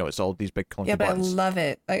obviously, you know, it's all these big clunky buttons. I love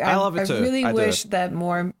it. Like I love it too. I really wish that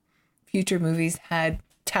more future movies had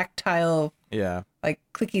tactile, like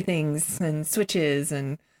clicky things and switches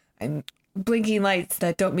and blinking lights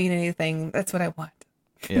that don't mean anything. That's what I want.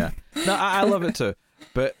 Yeah, no, I love it too.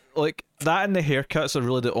 But like that and the haircuts are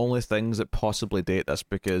really the only things that possibly date this,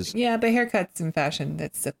 because but haircuts in fashion,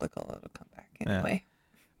 that's cyclical. It'll come back anyway.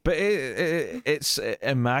 But it's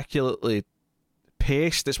immaculately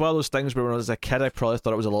paced. It's one of those things where when I was a kid I probably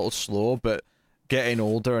thought it was a little slow, but getting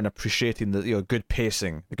older and appreciating the, you know, good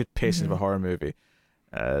pacing of a horror movie,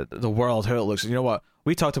 the world, how it looks. You know what,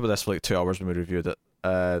 we talked about this for like 2 hours when we reviewed it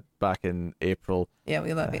back in April. Yeah,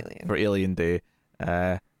 we love Alien for Alien Day,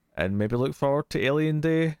 and maybe look forward to Alien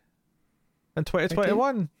Day in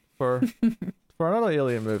 2021 for another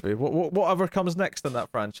Alien movie. Whatever comes next in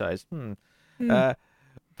that franchise.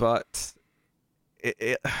 But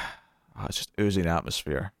it's just oozing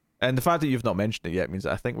atmosphere. And the fact that you've not mentioned it yet means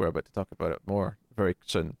that I think we're about to talk about it more very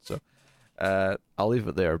soon. So I'll leave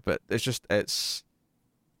it there. But it's just it's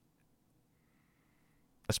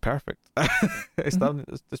perfect. It's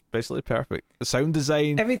basically perfect. The sound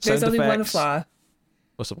design. There's only one flaw.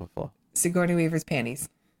 What's the one flaw? Sigourney Weaver's panties.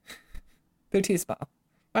 They're too small.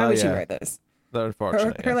 Why would she wear those? They're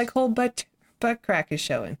unfortunate. Her like whole butt crack is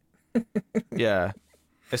showing. Yeah,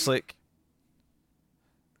 it's like.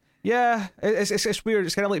 Yeah, it's weird.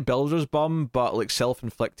 It's kind of like Builder's bum, but like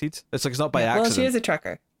self-inflicted. It's like it's not by accident. Well, she is a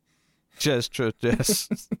trucker. Yes, true.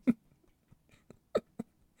 Yes.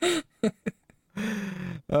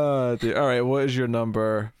 Oh, dear. All right, what is your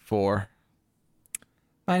number 4?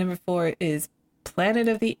 My number 4 is Planet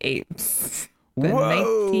of the Apes, the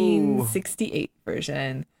Whoa! 1968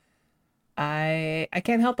 version. I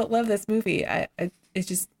can't help but love this movie. It's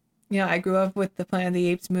just, I grew up with the Planet of the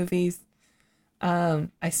Apes movies.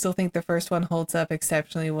 I still think the first one holds up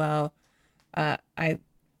exceptionally well. I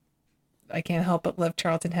can't help but love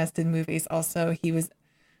Charlton Heston movies. Also, he was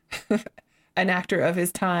an actor of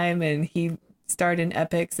his time, and he starred in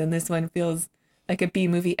epics, and this one feels like a B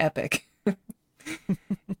movie epic.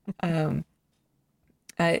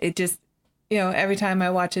 It just, every time I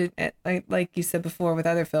watch it, like you said before with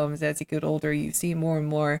other films, as you get older, you see more and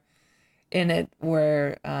more in it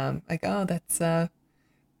where,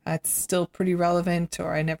 that's still pretty relevant,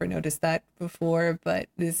 or I never noticed that before. But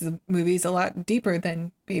this movie is a lot deeper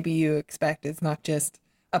than maybe you expect. It's not just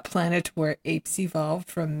a planet where apes evolved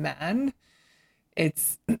from man.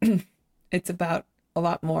 It's it's about a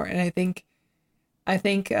lot more. And I think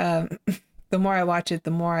the more I watch it, the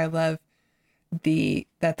more I love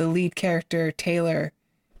that the lead character Taylor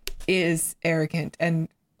is arrogant and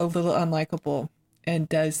a little unlikable and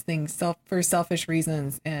does things for selfish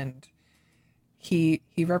reasons, and he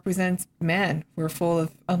represents man. We're full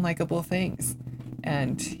of unlikable things,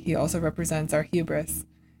 and he also represents our hubris.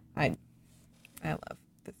 I love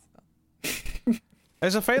this film.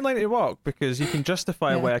 It's a fine line to walk, because you can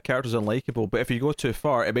justify why a character's unlikable, but if you go too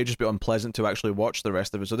far, it may just be unpleasant to actually watch the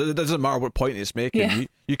rest of it. So it doesn't matter what point it's making. Yeah.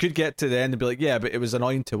 You could get to the end and be like, yeah, but it was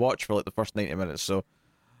annoying to watch for like the first 90 minutes. So,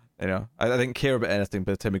 I didn't care about anything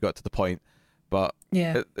by the time we got to the point. But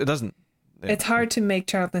it doesn't. It's hard to make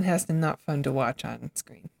Charlton Heston not fun to watch on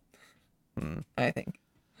screen. I think.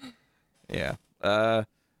 Yeah. I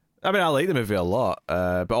like the movie a lot,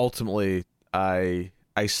 but ultimately, I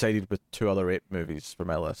sided with 2 other ape movies for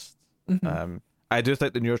my list. Mm-hmm. I do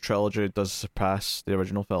think the newer trilogy does surpass the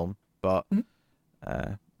original film, but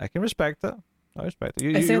I can respect it. I respect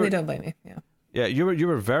it. I certainly don't blame you. Yeah. Yeah, you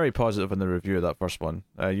were very positive in the review of that first one.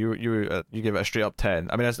 You gave it a straight up 10.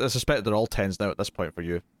 I mean, I suspect they're all 10s now at this point for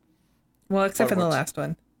you. Well, except for the last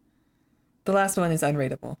one. The last one is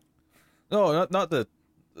unrateable. No, not the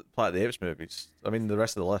Planet of the Apes movies. I mean, the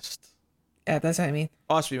rest of the list. Yeah, that's what I mean.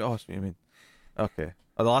 Oh, that's what you mean. Okay.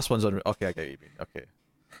 Oh, the last one's okay, I get what you mean. Okay.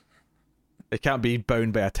 It can't be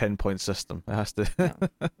bound by a 10-point system. It has to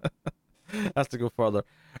has to go further.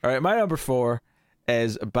 All right, my number 4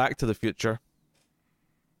 is Back to the Future.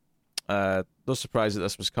 No surprise that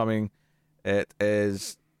this was coming. It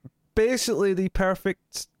is basically the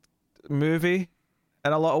perfect movie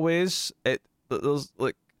in a lot of ways. There's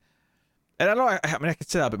like, and I know I mean I could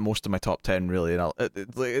say that about most of my top 10 really, and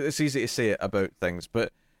it's easy to say it about things,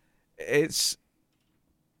 but this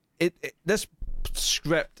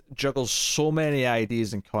script juggles so many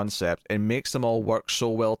ideas and concepts and makes them all work so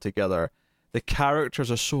well together. The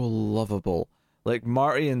characters are so lovable. Like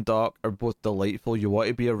Marty and Doc are both delightful. You want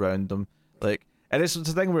to be around them. Like, and it's the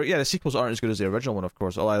thing where the sequels aren't as good as the original one, of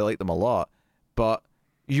course. Although I like them a lot, but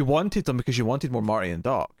you wanted them because you wanted more Marty and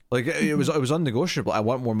Doc. Like it was unnegotiable. I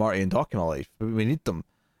want more Marty and Doc in my life. We need them.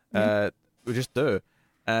 We just do.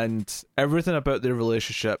 And everything about their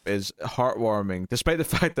relationship is heartwarming, despite the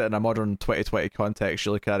fact that in a modern 2020 context,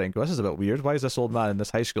 you look at it and go, "This is a bit weird. Why is this old man and this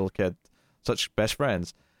high school kid such best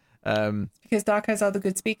friends?" Because Doc has all the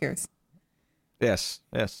good speakers. Yes,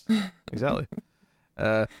 exactly.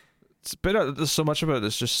 But there's so much about it.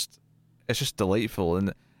 It's just delightful,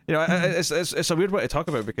 and it's a weird way to talk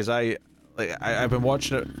about it because I've been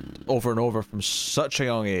watching it over and over from such a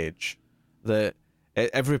young age that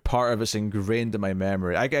every part of it's ingrained in my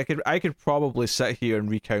memory. I could probably sit here and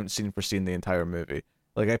recount scene for scene the entire movie.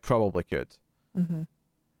 Like I probably could. Mm-hmm.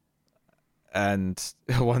 And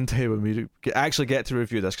one day when we actually get to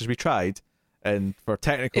review this, because we tried, and for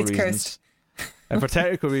technical reasons. And for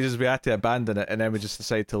technical reasons, we had to abandon it, and then we just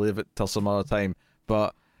decided to leave it till some other time.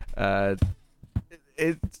 But it's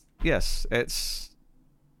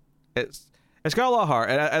got a lot of heart,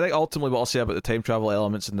 and I think ultimately what I'll say about the time travel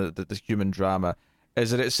elements and the human drama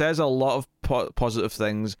is that it says a lot of positive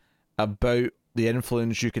things, about the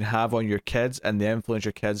influence you can have on your kids and the influence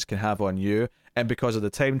your kids can have on you. And because of the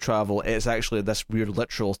time travel, it's actually this weird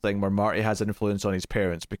literal thing where Marty has influence on his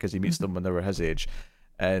parents because he meets them when they were his age.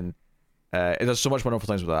 And it does so much wonderful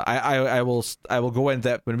things with that. I will go in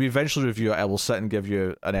depth when we eventually review it. I will sit and give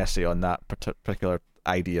you an essay on that particular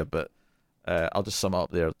idea, but I'll just sum it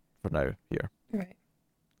up there for now here. Right.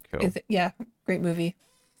 Cool. Yeah, great movie.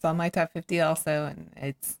 It's on my top 50 also, and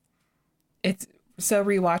it's so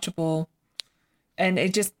rewatchable, and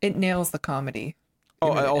it nails the comedy.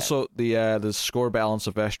 Oh, and also the score by Alan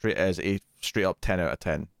Silvestri is a straight up 10 out of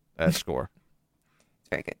 10 score. It's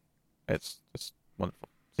very good. It's wonderful.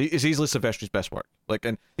 It's easily Silvestri's best work. Like,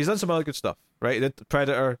 and he's done some other good stuff, right? He did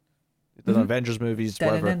Predator, he did Avengers movies,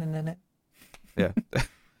 whatever. Yeah.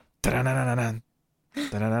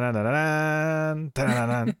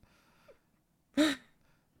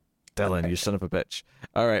 Dylan, you son of a bitch.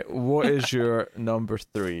 All right, what is your number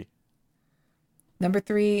 3? Number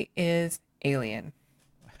 3 is Alien.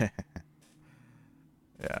 Yeah.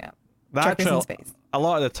 Truckers in space. A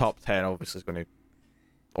lot of the top 10 obviously is going to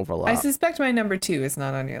overlap. I suspect my number 2 is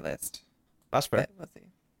not on your list. That's fair. But we'll see.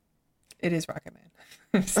 It is Rocket Man.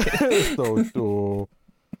 I'm just kidding.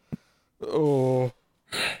 Oh.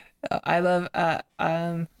 I love I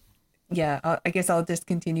guess I'll just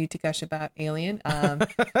continue to gush about Alien.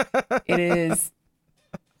 It is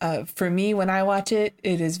for me, when I watch it,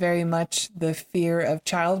 it is very much the fear of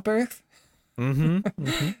childbirth.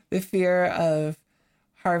 The fear of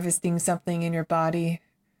harvesting something in your body,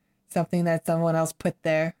 something that someone else put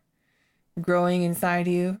there, growing inside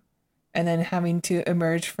you, and then having to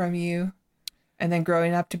emerge from you, and then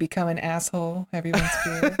growing up to become an asshole everyone's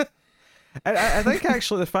fear. I think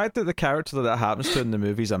actually the fact that the character that happens to in the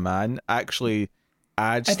movie is a man actually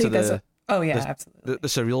adds to the absolutely the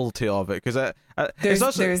surreality of it, because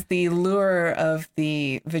there's the lure of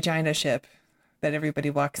the vagina ship that everybody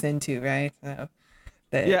walks into, right? So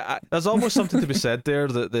there's almost something to be said there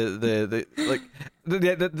that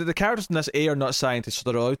the characters in this are not scientists, so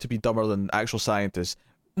they're allowed to be dumber than actual scientists,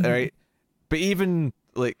 right? But even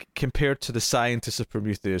like compared to the scientists of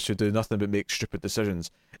Prometheus who do nothing but make stupid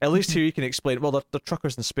decisions, at least here you can explain, well, they're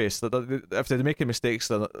truckers in space. If they're making mistakes,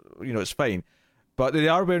 then it's fine. But they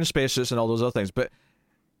are wearing spacesuits and all those other things. But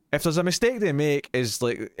if there's a mistake they make is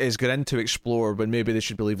going in to explore when maybe they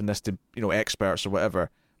should be leaving this to experts or whatever.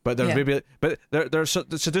 But they're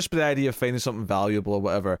seduced by the idea of finding something valuable or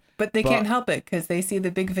whatever. But they can't help it because they see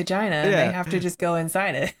the big vagina and they have to just go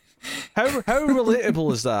inside it. How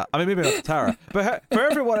relatable is that? I mean, maybe not to Tara, but for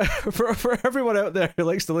everyone for everyone out there who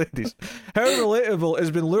likes the ladies, how relatable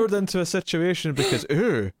is being lured into a situation because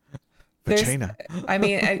vagina. I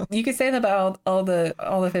mean, you could say that about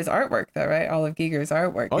all of his artwork, though, right? All of Giger's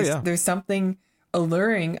artwork. There's something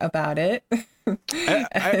alluring about it, and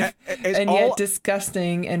yet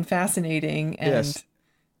disgusting and fascinating, and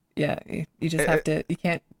you just have to. You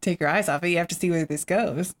can't take your eyes off it. You have to see where this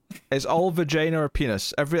goes. It's all vagina or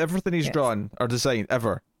penis. Everything he's drawn or designed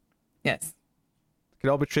ever. Yes. Can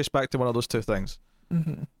all be traced back to one of those two things.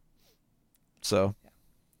 So.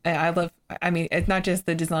 I love. I mean, it's not just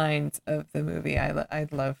the designs of the movie. I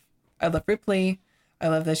love Ripley. I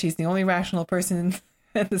love that she's the only rational person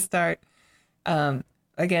at the start.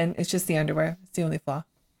 Again, it's just the underwear. It's the only flaw.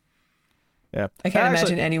 Yeah. I can't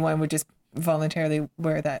imagine anyone would just voluntarily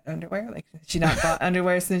wear that underwear. Like, she not bought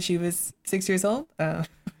underwear since she was 6 years old. It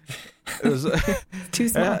was too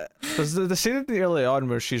small. There's the scene early on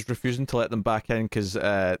where she's refusing to let them back in because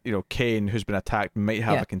Kane, who's been attacked, might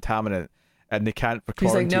have a contaminant, and they can't for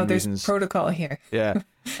quarantine reasons. He's like, no, reasons. There's protocol here. Yeah.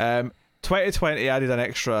 2020 added an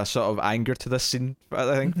extra sort of anger to this scene,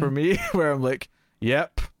 I think, for me, where I'm like,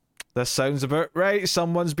 yep, this sounds about right.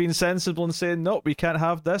 Someone's been sensible and saying, nope, we can't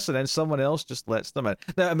have this, and then someone else just lets them in.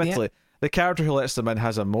 Now, admittedly, the character who lets them in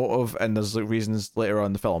has a motive, and there's reasons later on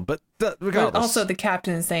in the film. But regardless. But also the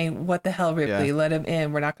captain saying, what the hell, Ripley? Let him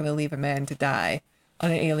in. We're not going to leave a man to die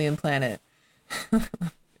on an alien planet.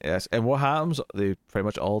 Yes, and what happens? They pretty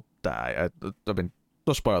much all die. I mean,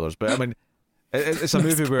 no spoilers, but I mean, it's a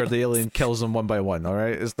movie where the alien kills them one by one, all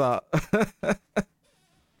right? Is that...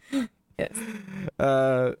 Yes.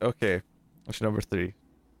 Okay. What's your number 3?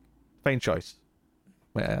 Fine choice,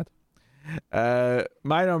 might I add.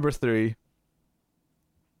 My number 3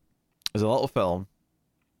 is a little film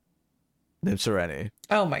named Serenity.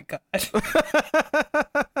 Oh my god.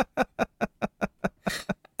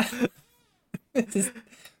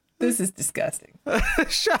 This is disgusting.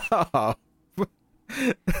 Shut up.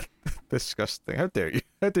 Disgusting. How dare you?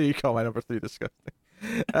 How dare you call my number 3 disgusting?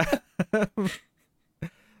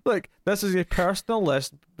 Look, this is a personal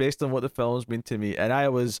list based on what the films mean to me, and I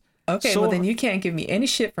was Okay, So well then you can't give me any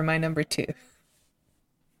shit for my number 2.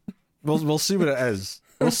 we'll see what it is.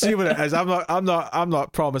 We'll see what it is. I'm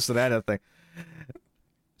not promising anything.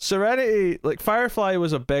 Serenity, like Firefly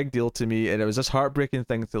was a big deal to me, and it was this heartbreaking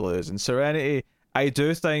thing to lose. And Serenity, I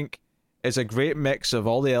do think, is a great mix of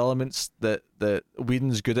all the elements that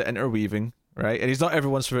Whedon's good at interweaving, right? And he's not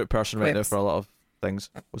everyone's favorite person right now for a lot of things.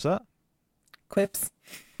 What's that? Quips.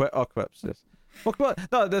 Quips, yes. Well,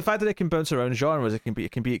 no, the fact that it can bounce around genres, it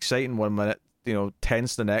can be exciting one minute,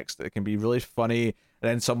 tense the next. It can be really funny, and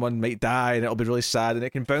then someone might die, and it'll be really sad, and it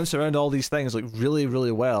can bounce around all these things like really,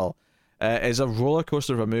 really well. Is a roller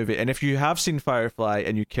coaster of a movie, and if you have seen Firefly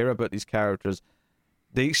and you care about these characters,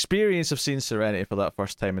 the experience of seeing Serenity for that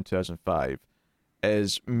first time in 2005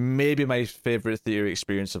 is maybe my favorite theater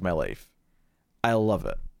experience of my life. I love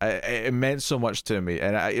it. It meant so much to me,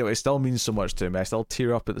 and it still means so much to me. I still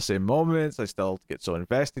tear up at the same moments. I still get so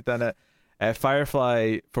invested in it.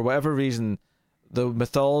 Firefly, for whatever reason, the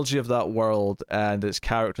mythology of that world and its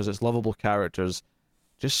characters, its lovable characters,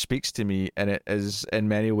 just speaks to me, and it is in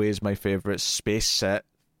many ways my favorite space set,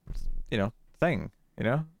 thing.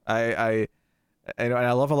 I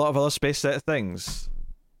love a lot of other space set things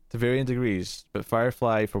to varying degrees, but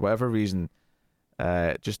Firefly, for whatever reason,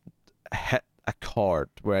 just hit a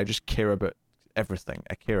chord where I just care about everything.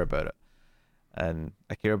 I care about it, and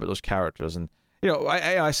I care about those characters. And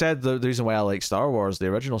I said the reason why I like Star Wars, the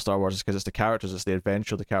original Star Wars, is because it's the characters, it's the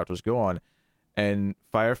adventure the characters go on. And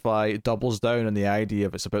Firefly doubles down on the idea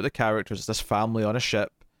of it's about the characters. It's this family on a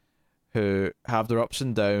ship who have their ups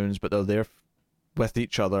and downs, but they're there with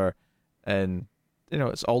each other. And,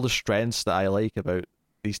 it's all the strengths that I like about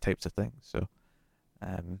these types of things. So,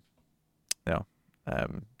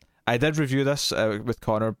 I did review this with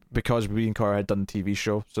Connor because we and Connor had done the TV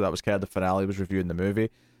show. So that was kind of the finale, was reviewing the movie.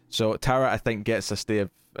 So Tara, I think, gets a stay of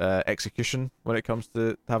execution when it comes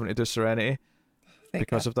to having to do Serenity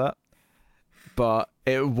because of that. But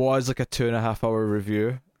it was like a 2.5 hour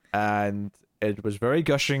review, and it was very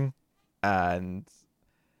gushing, and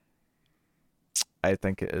I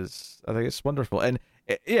think it's wonderful. And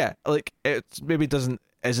it maybe isn't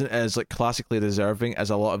as like classically deserving as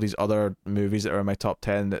a lot of these other movies that are in my top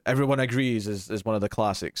 10 that everyone agrees is one of the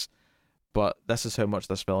classics. But this is how much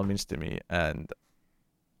this film means to me, and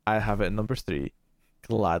I have it at number 3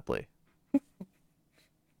 gladly.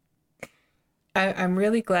 I'm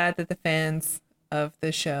really glad that the fans of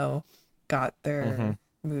the show got their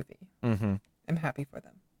movie. Mm-hmm. I'm happy for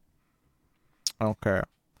them.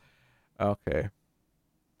 Okay.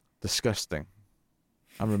 Disgusting.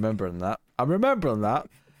 I'm remembering that.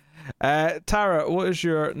 Tara, what is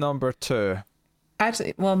your number 2?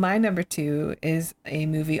 Actually, well, my number 2 is a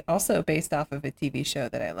movie also based off of a TV show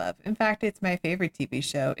that I love. In fact, it's my favorite TV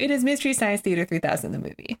show. It is Mystery Science Theater 3000, the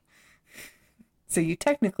movie. So you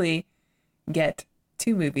technically get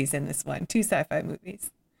 2 movies in this one, 2 sci-fi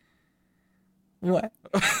movies. What?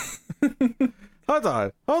 Hold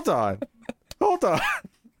on.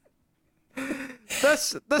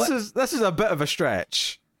 This is a bit of a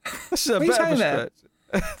stretch. This is a bit of a stretch.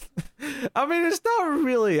 I mean, it's not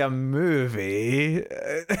really a movie.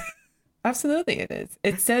 Absolutely it is.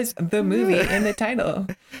 It says the movie in the title.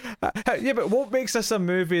 Yeah, but what makes this a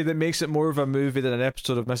movie that makes it more of a movie than an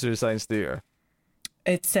episode of Mystery Science Theater?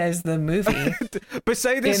 It says the movie.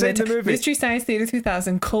 Beside it saying the movie. Mystery Science Theater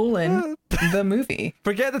 2000, the movie.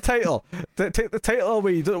 Forget the title. Take the title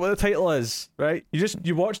away. You don't know what the title is, right?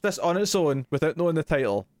 You watch this on its own without knowing the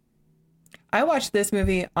title. I watched this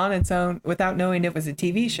movie on its own without knowing it was a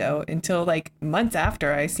TV show until like months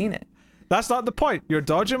after I seen it. That's not the point. You're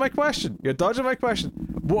dodging my question.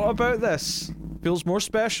 What about this feels more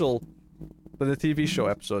special than the TV show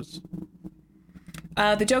episodes?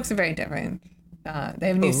 The jokes are very different. They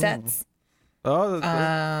have new sets.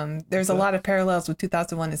 There's a lot of parallels with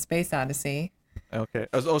 2001: A Space Odyssey. Okay.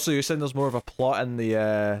 Also, you're saying there's more of a plot in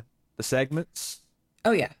the segments?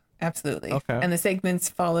 Oh yeah, absolutely. Okay. And the segments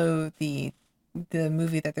follow the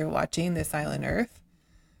movie that they're watching, The Silent Earth,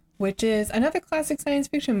 which is another classic science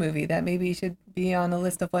fiction movie that maybe should be on the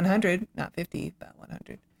list of 100, not 50, but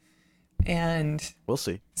 100. And we'll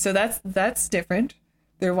see. So that's different.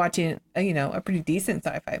 They're watching, a pretty decent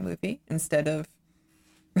sci-fi movie instead of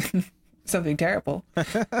something terrible.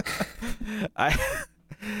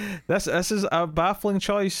 This is a baffling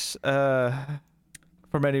choice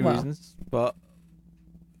for many reasons, but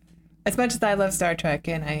as much as I love Star Trek,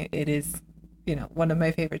 and it is, one of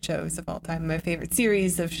my favorite shows of all time, my favorite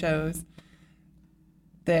series of shows.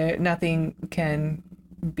 Nothing can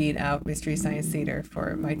beat out Mystery Science Theater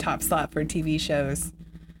for my top slot for TV shows.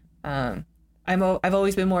 I've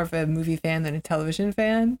always been more of a movie fan than a television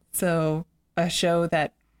fan, so a show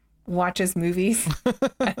that watches movies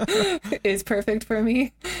is perfect for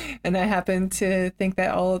me. And I happen to think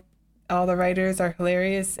that all the writers are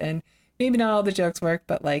hilarious, and maybe not all the jokes work,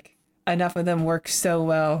 but like enough of them work so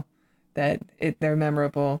well that they're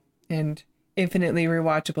memorable and infinitely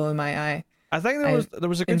rewatchable in my eye. I think there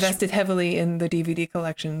was a good invested heavily in the DVD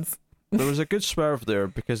collections. There was a good swerve there,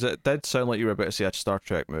 because it did sound like you were about to see a Star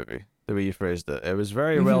Trek movie, the way you phrased it. It was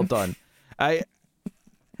very well done. It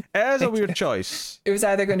is a weird choice. It was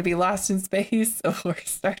either going to be Lost in Space or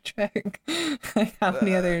Star Trek. Like how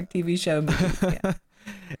many other TV show movies? Yeah.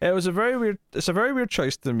 It's a very weird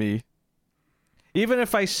choice to me. Even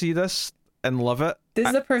if I see this and love it. This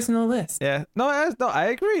is a personal list. Yeah. No, I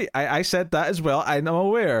agree. I said that as well. I'm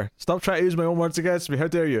aware. Stop trying to use my own words against me. How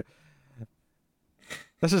dare you?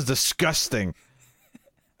 This is disgusting.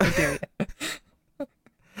 How dare you?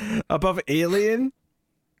 Above Alien?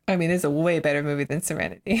 I mean, it's a way better movie than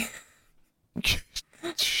Serenity.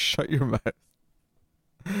 Shut your mouth.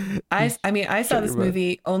 I saw this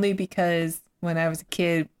movie only because when I was a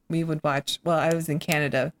kid, we would watch, well, I was in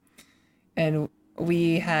Canada, and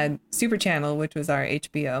we had Super Channel, which was our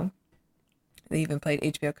HBO. They even played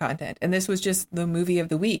HBO content. And this was just the movie of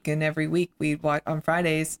the week. And every week we'd watch on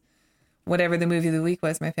Fridays, whatever the movie of the week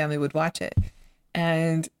was, my family would watch it.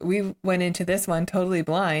 And we went into this one totally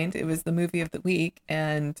blind. It was the movie of the week.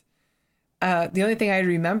 And the only thing I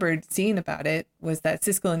remembered seeing about it was that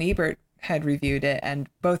Siskel and Ebert had reviewed it and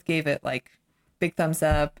both gave it like big thumbs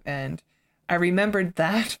up. And I remembered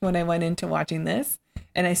that when I went into watching this.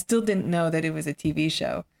 And I still didn't know that it was a TV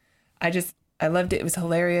show. I loved it. It was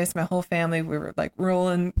hilarious. My whole family, we were like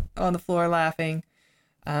rolling on the floor laughing.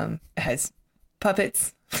 It has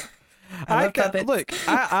puppets. I love puppets. Look,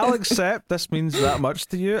 I'll accept this means that much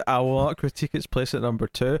to you. I will not critique its place at number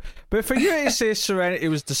 2. But for you to say Serenity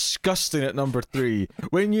was disgusting at number 3,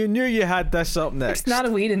 when you knew you had this up next. It's not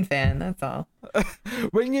a Whedon fan, that's all.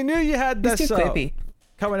 When you knew you had this too up. quippy.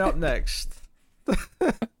 Coming up next.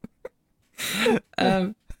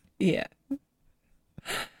 Yeah.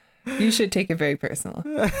 You should take it very personal.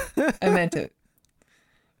 I meant it.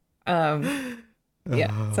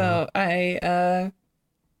 Yeah. So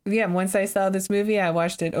once I saw this movie, I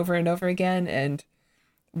watched it over and over again and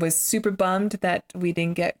was super bummed that we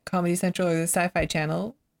didn't get Comedy Central or the Sci-Fi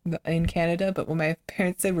Channel in Canada. But when my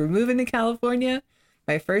parents said we're moving to California,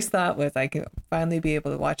 my first thought was I could finally be able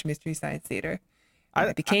to watch Mystery Science Theater.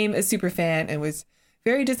 I became a super fan and was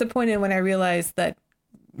very disappointed when I realized that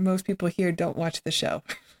most people here don't watch the show.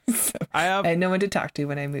 So I had no one to talk to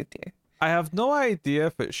when I moved here. I have no idea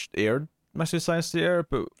if it aired Mystery Science Theater,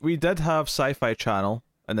 but we did have Sci-Fi Channel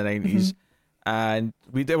in the 90s, and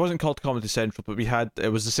it wasn't called Comedy Central, but it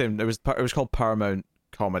was the same. It was called Paramount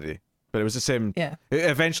Comedy, but it was the same. Yeah.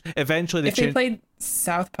 Eventually, if they played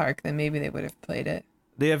South Park, then maybe they would have played it.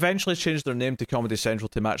 They eventually changed their name to Comedy Central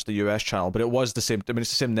to match the US channel, but it was the same. I mean,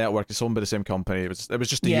 it's the same network. It's owned by the same company. It was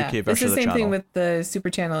just the UK version of the channel. It's the same thing with the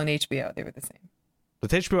Super Channel and HBO. They were the same.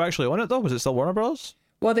 Did HBO actually own it though? Was it still Warner Bros?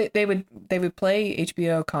 Well, they would play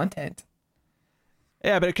HBO content.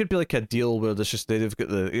 Yeah, but it could be like a deal where they've got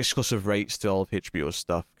the exclusive rights to all of HBO's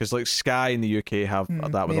stuff, because like Sky in the UK have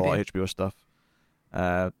that with a lot of HBO stuff.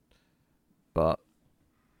 But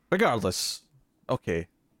regardless, okay.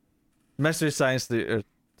 Mystery Science Theater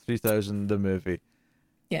 3000, the movie.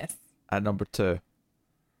 Yes. At number 2.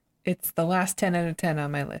 It's the last 10 out of 10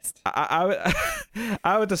 on my list.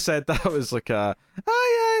 I would have said that was like throw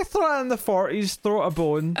it in the 40s, throw it a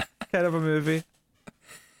bone kind of a movie.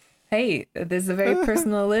 Hey, this is a very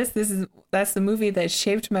personal list. That's the movie that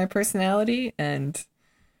shaped my personality, and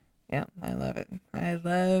yeah, I love it. I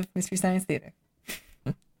love Mystery Science Theater.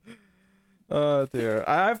 Oh dear.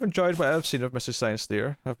 I've enjoyed what I've seen of Mystery Science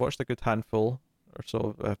Theater. I've watched a good handful or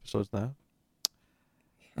so of episodes now.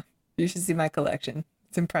 Yeah. You should see my collection.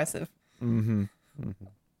 It's impressive. It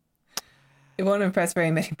won't impress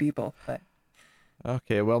very many people, but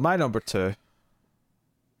okay. Well, my number 2.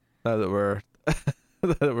 Now that we're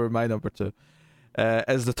my number 2,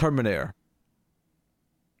 is the Terminator.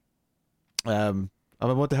 How do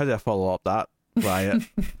I follow up that, Riot?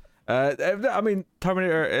 I mean,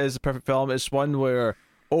 Terminator is a perfect film. It's one where,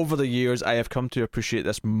 over the years, I have come to appreciate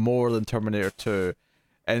this more than Terminator 2,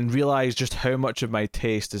 and realize just how much of my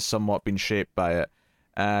taste has somewhat been shaped by it.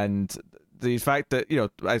 And the fact that,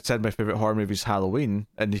 I said my favorite horror movie is Halloween,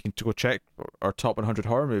 and you can go check our top 100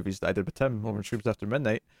 horror movies that I did with Tim over in Screams After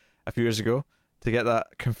Midnight a few years ago to get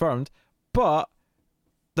that confirmed. But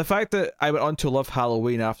the fact that I went on to love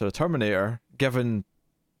Halloween after the Terminator, given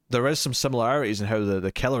there is some similarities in how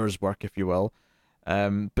the killers work, if you will.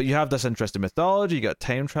 But you have this interesting mythology, you got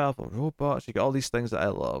time travel, robots, you got all these things that I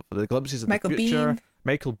love. The glimpses of Michael the future. Biehn.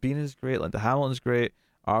 Michael Biehn is great. Linda Hamilton's great.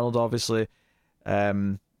 Arnold, obviously.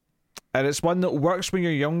 And it's one that works when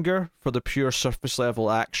you're younger for the pure surface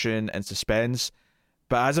level action and suspense.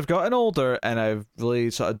 But as I've gotten older and I've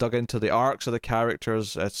really sort of dug into the arcs of the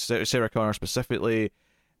characters, Sarah Connor specifically,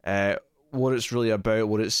 what it's really about,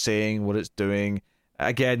 what it's saying, what it's doing.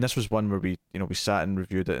 Again, this was one where we sat and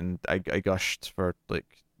reviewed it, and I gushed for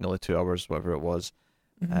like nearly 2 hours, whatever it was.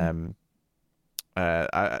 Mm-hmm.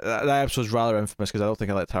 That episode was rather infamous because I don't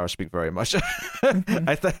think I let Tara speak very much. Mm-hmm.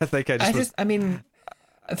 I think I mean,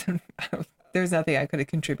 there's nothing I could have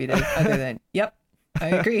contributed other than, yep, I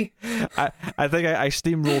agree. I think I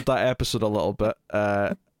steamrolled that episode a little bit.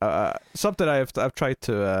 Something I've tried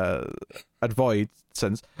to avoid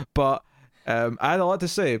since, but I had a lot to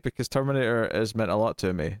say because Terminator has meant a lot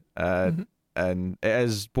to me, and it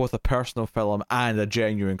is both a personal film and a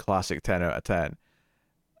genuine classic 10 out of 10.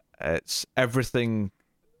 It's everything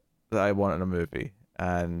that I want in a movie,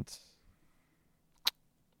 and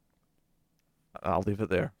I'll leave it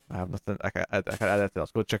there. I have nothing. I can add anything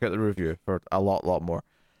else. Go check out the review for a lot more.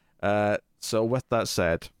 So with that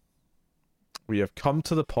said, we have come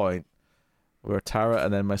to the point where Tara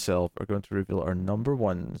and then myself are going to reveal our number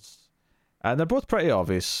ones, and they're both pretty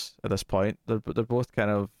obvious at this point. They're both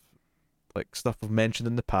kind of like stuff we've mentioned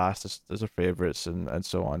in the past as our favorites and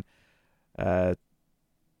so on.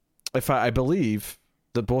 In fact, I believe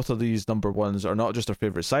that both of these number ones are not just our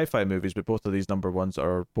favorite sci-fi movies, but both of these number ones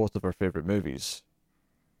are both of our favorite movies.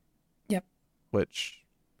 Yep. Which,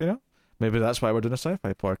 maybe that's why we're doing a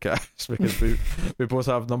sci-fi podcast, because we both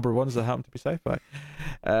have number ones that happen to be sci-fi.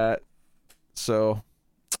 So,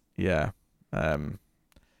 yeah. I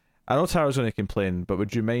know Tara's going to complain, but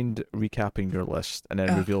would you mind recapping your list and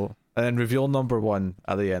then reveal number one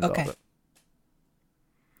at the end of it?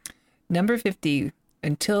 Number 50,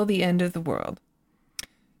 Until the End of the World.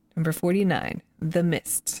 Number 49, The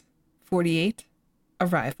Mist. 48,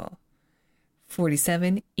 Arrival.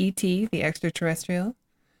 47, E.T., The Extraterrestrial.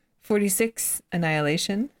 46,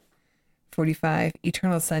 Annihilation. 45,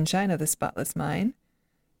 Eternal Sunshine of the Spotless Mind.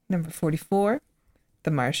 Number 44,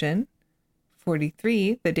 The Martian.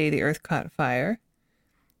 43, The Day the Earth Caught Fire.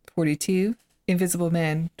 42, Invisible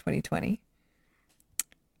Man 2020.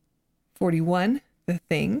 41, The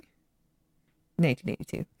Thing.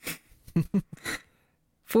 1982.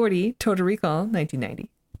 40, Total Recall, 1990.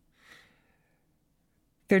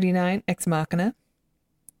 39, Ex Machina.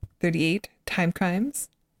 38, Time Crimes.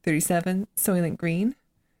 37, Soylent Green.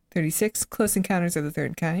 36, Close Encounters of the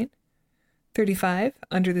Third Kind. 35,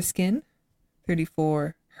 Under the Skin.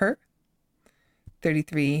 34, Her.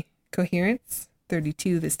 33, Coherence.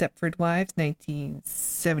 32, The Stepford Wives,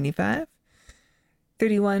 1975.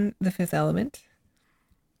 31, The Fifth Element.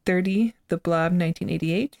 30, The Blob,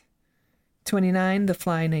 1988. 29, The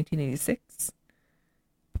Fly, 1986.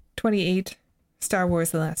 28, Star Wars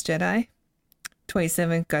The Last Jedi.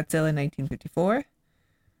 27, Godzilla, 1954.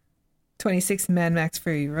 26, Mad Max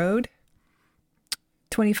Fury Road.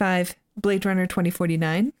 25, Blade Runner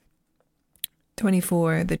 2049.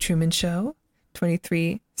 24, The Truman Show.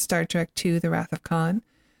 23, Star Trek II, The Wrath of Khan.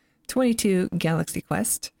 22, Galaxy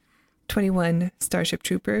Quest. 21, Starship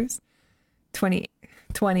Troopers. 20,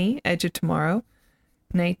 Edge of Tomorrow.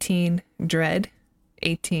 19, Dread.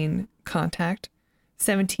 18, Contact.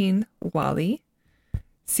 17, WALL-E.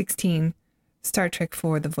 16, Star Trek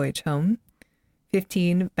IV, The Voyage Home.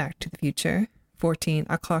 15, Back to the Future. 14,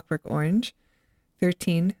 A Clockwork Orange.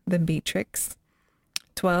 13, The Matrix.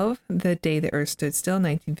 12, The Day the Earth Stood Still,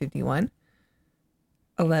 1951.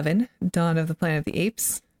 11, Dawn of the Planet of the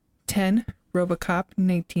Apes. 10, RoboCop,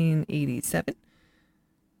 1987.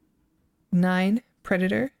 9,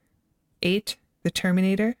 Predator. 8, The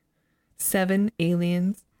Terminator. 7,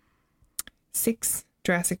 Aliens. 6,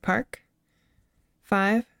 Jurassic Park.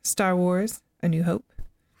 5, Star Wars, A New Hope.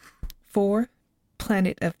 4,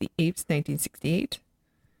 Planet of the Apes, 1968.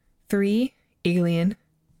 3, Alien.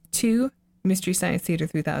 2, Mystery Science Theater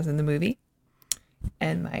 3000, the movie.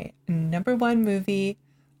 And my number one movie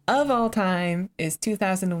of all time is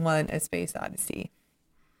 2001: A Space Odyssey.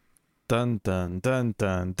 Dun dun dun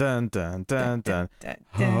dun dun dun dun dun.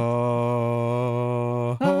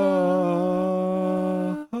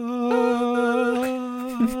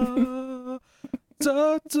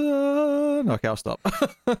 Okay, I'll stop.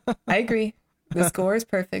 I agree. The score is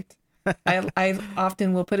perfect. I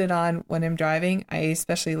often will put it on when I'm driving. I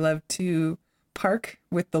especially love to park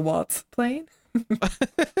with the waltz playing.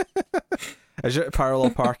 Is it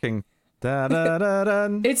parallel parking?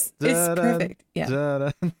 It's perfect.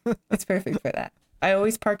 Yeah. It's perfect for that. I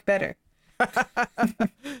always park better.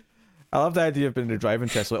 I love the idea of being in a driving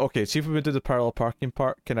test. Like, okay, see if we would do the parallel parking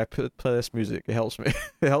part. Can I play this music? It helps me.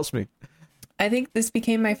 It helps me. I think this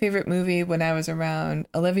became my favorite movie when I was around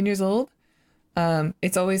 11 years old.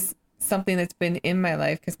 It's always something that's been in my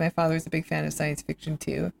life because my father was a big fan of science fiction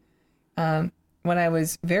too. When I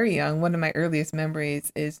was very young, one of my earliest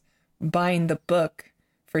memories is buying the book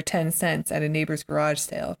for 10 cents at a neighbor's garage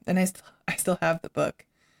sale. And I still have the book.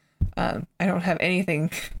 I don't have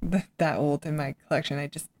anything that old in my collection.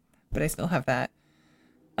 But I still have that.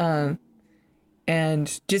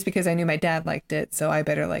 And just because I knew my dad liked it, so I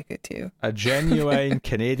better like it too. A genuine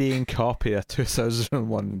Canadian copy of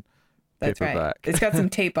 2001 That's paperback. right. It's got some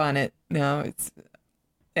tape on it. No, it's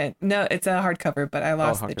a hardcover, but I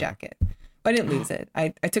lost the jacket. I didn't lose it.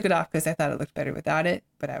 I took it off because I thought it looked better without it,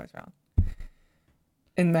 but I was wrong.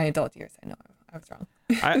 In my adult years, I know I was wrong.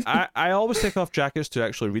 I always take off jackets to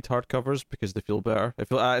actually read hardcovers because they feel better.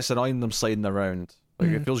 It's annoying them sliding around. Like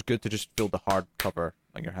it feels good to just feel the hardcover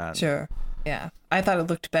on your hand. Sure. Yeah. I thought it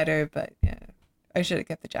looked better, but yeah, I should have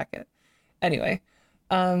kept the jacket. Anyway,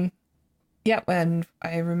 yeah, when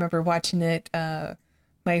I remember watching it, my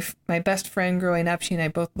best friend growing up, she and I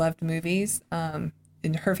both loved movies. And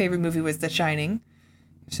her favorite movie was The Shining.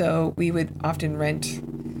 So we would often rent,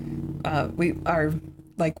 every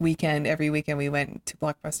weekend we went to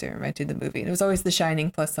Blockbuster and rented the movie. And it was always The Shining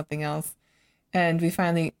plus something else. And we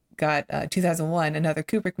finally got 2001, another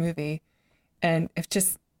Kubrick movie. And it's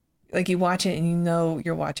just like you watch it and you know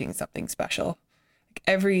you're watching something special. Like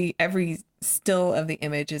every still of the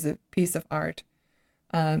image is a piece of art.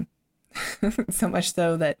 So much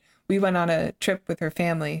so that we went on a trip with her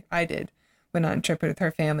family. Went on a trip with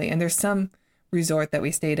her family. And there's some resort that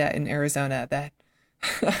we stayed at in Arizona that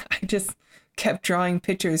I just kept drawing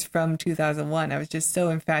pictures from 2001. I was just so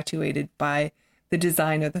infatuated by the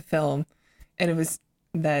design of the film. And it was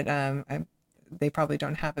that they probably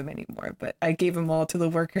don't have them anymore, but I gave them all to the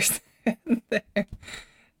workers there.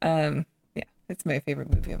 Yeah, it's my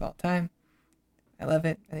favorite movie of all time. I love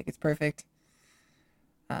it. I think it's perfect.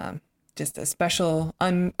 Just a special,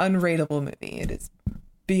 unrateable movie. It is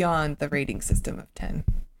beyond the rating system of 10.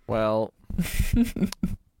 Well, I'm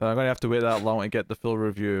going to have to wait that long to get the full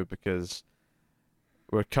review because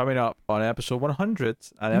we're coming up on episode 100,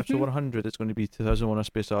 and episode 100 is going to be 2001: A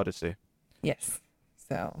Space Odyssey. Yes.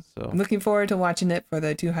 So I'm looking forward to watching it for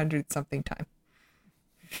the 200-something time.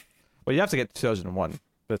 Well, you have to get to 2001 by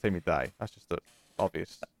the time you die. That's just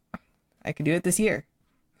obvious. I can do it this year.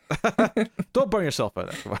 Don't burn yourself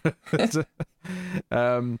out.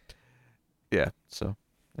 Yeah, so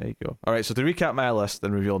there you go. All right, so to recap my list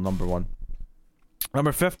and reveal number 1.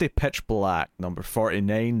 Number 50, Pitch Black. Number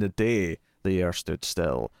 49, The Day the Earth Stood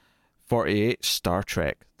Still. 48, Star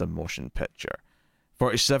Trek, The Motion Picture.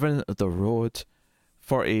 47, The Road.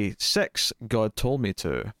 46, God Told Me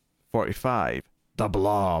To. 45, The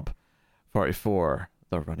Blob. 44,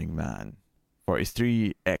 The Running Man.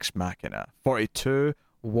 43, Ex Machina. 42,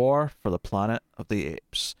 War for the Planet of the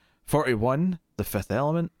Apes. 41, The Fifth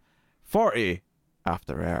Element. 40,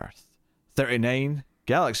 After Earth. 39,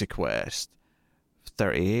 Galaxy Quest.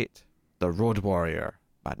 38, The Road Warrior,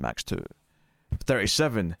 Mad Max 2.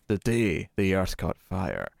 37, The Day the Earth Caught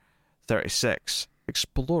Fire. 36,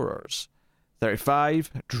 Explorers.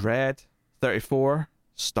 35, Dread. 34,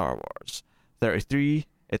 Star Wars. 33,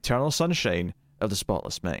 Eternal Sunshine of the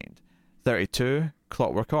Spotless Mind. 32,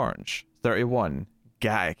 Clockwork Orange. 31,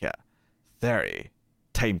 Gattaca. 30,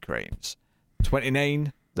 Time Crimes.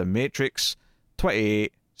 29, The Matrix.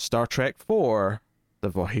 28, Star Trek 4, The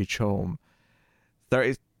Voyage Home.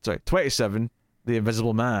 27, The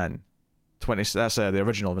Invisible Man. That's the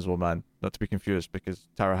original Invisible Man, not to be confused, because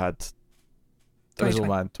Tara had The Invisible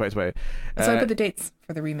Man 2020. So I put the dates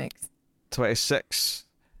for the remakes. 26,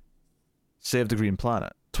 Save the Green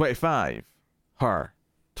Planet. 25, Her.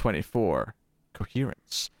 24,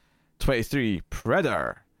 Coherence. 23,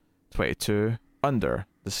 Predator. 22, Under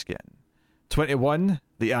the Skin. 21,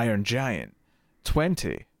 The Iron Giant.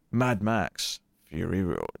 20, Mad Max, Fury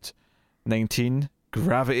Road. 19,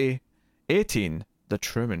 Gravity. 18, The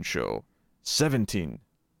Truman Show. 17,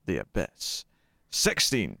 The Abyss.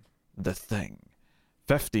 16, The Thing.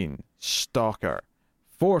 15, Stalker.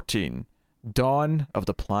 14, Dawn of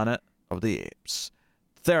the Planet of the Apes.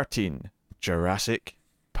 13, Jurassic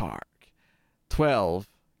Park. 12,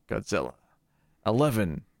 Godzilla.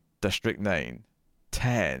 11, District 9.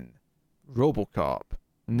 10, RoboCop.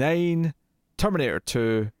 9, Terminator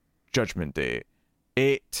 2, Judgment Day.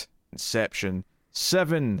 8, Inception.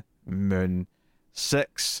 7, Moon.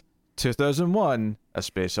 6, 2001, A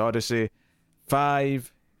Space Odyssey.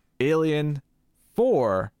 5, Alien.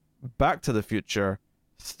 4, Back to the Future.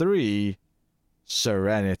 3,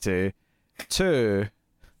 Serenity. 2,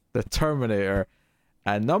 The Terminator,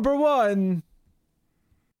 and number 1,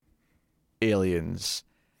 Aliens.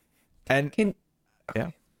 And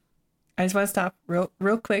yeah, I just want to stop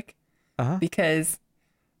real quick uh-huh. because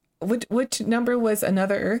which number was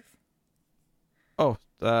Another Earth? Oh,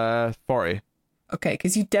 40. Okay,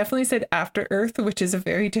 because you definitely said After Earth, which is a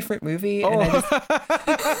very different movie. Oh, And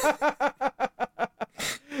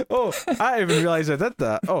I didn't even realize I did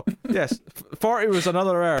that. Oh, yes, 40 was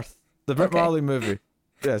Another Earth, the Brit Marley movie.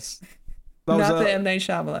 Yes, that not was the M. Night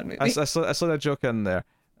Shyamalan movie. I saw that joke in there.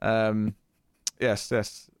 Yes,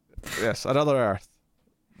 Another Earth.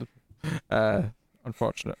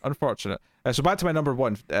 Unfortunate. So back to my number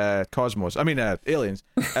 1, Cosmos. I mean, Aliens.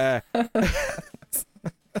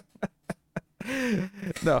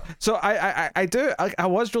 No, so I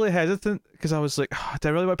was really hesitant because I was like, oh, do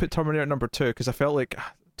I really want to put Terminator at number 2? Because I felt like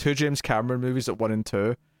 2 James Cameron movies at 1 and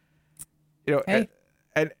 2. You know, hey,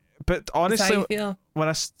 but honestly, when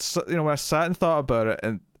I sat and thought about it,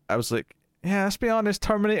 and I was like, yeah, let's be honest,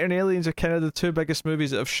 Terminator and Aliens are kind of the 2 biggest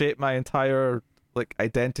movies that have shaped my entire like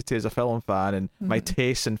identity as a film fan and my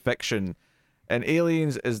taste in fiction. And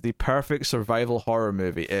Aliens is the perfect survival horror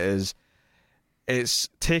movie. It's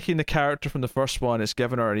taking the character from the first one, it's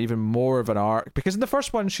giving her even more of an arc, because in the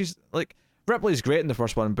first one she's like, Ripley's great in the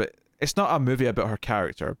first one, but it's not a movie about her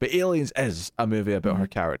character. But Aliens is a movie about her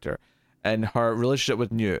character and her relationship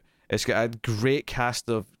with Newt. It's got a great cast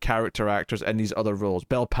of character actors in these other roles: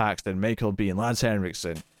 Bill Paxton, Michael Biehn, Lance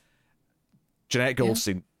Henriksen, Jeanette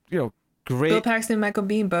Goldstein. You know, great. Bill Paxton and Michael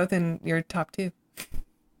Biehn both in your top 2.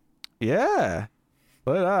 Yeah,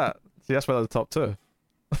 look at that. See, that's why they're the top 2.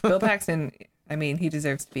 Bill Paxton, I mean, he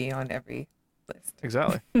deserves to be on every list.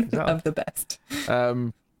 Exactly. Of the best.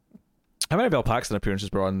 How many Bill Paxton appearances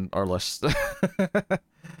were on our list?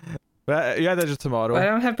 But yeah, Edge of Tomorrow. Well, I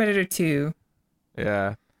don't have Predator 2.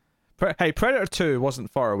 Yeah. Hey, Predator 2 wasn't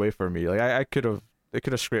far away from me. Like it could have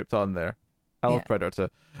scraped on there. I love Predator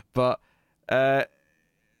 2. But now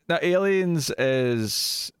Aliens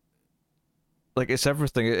is like, it's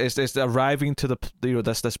everything. It's arriving to the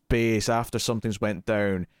this base after something's went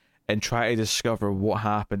down and try to discover what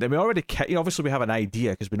happened. And we already obviously we have an idea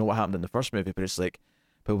because we know what happened in the first movie, but it's like,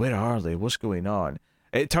 but where are they? What's going on?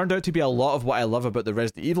 It turned out to be a lot of what I love about the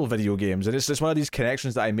Resident Evil video games, and it's one of these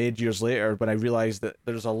connections that I made years later when I realized that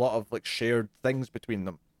there's a lot of like shared things between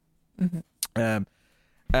them.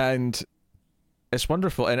 And it's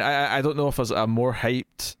wonderful. And I don't know if I'm more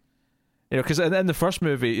hyped, because in the first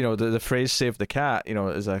movie, the phrase "save the cat,"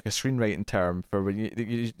 is like a screenwriting term for when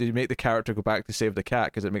you make the character go back to save the cat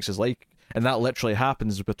because it makes his life, and that literally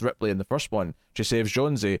happens with Ripley in the first one. She saves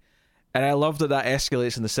Jonesy. And I love that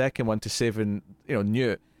escalates in the second one to saving,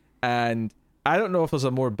 Newt. And I don't know if there's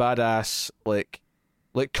a more badass, like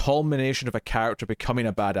culmination of a character becoming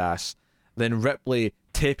a badass than Ripley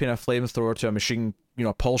taping a flamethrower to a machine,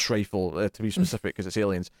 a pulse rifle, to be specific, because it's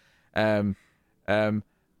Aliens. And then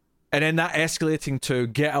that escalating to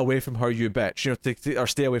get away from her, you bitch, or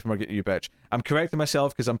stay away from her, you bitch. I'm correcting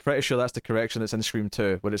myself because I'm pretty sure that's the correction that's in Scream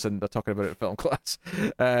 2 when they're talking about it in film class.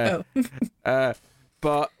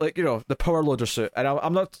 But, the power loader suit, and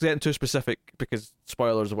I'm not getting too specific because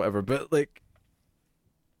spoilers or whatever, but,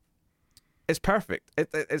 it's perfect.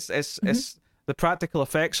 It's the practical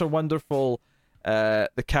effects are wonderful.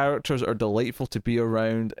 The characters are delightful to be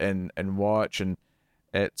around and watch, and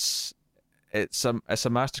it's a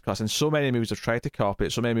masterclass. And so many movies have tried to copy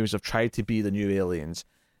it. So many movies have tried to be the new Aliens,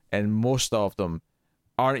 and most of them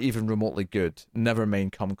aren't even remotely good. Never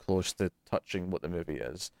mind come close to touching what the movie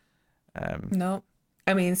is. No.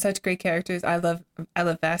 I mean, such great characters. I love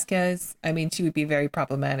Vasquez. I mean, she would be very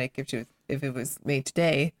problematic if it was made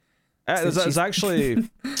today. There's actually,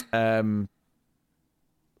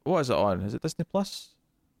 what is it on? Is it Disney Plus?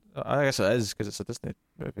 I guess it is because it's a Disney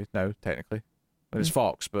movie now, technically. It's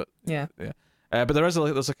Fox, but yeah. But there's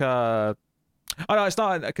like a. Oh no, it's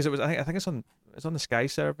not, because it was. I think it's on the Sky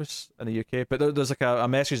service in the UK. But there's like a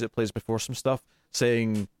message that plays before some stuff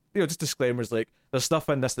saying, just disclaimers like there's stuff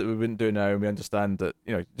in this that we wouldn't do now, and we understand that,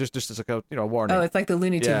 just as like a warning. Oh, it's like the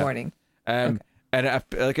Looney Tune warning. Okay. And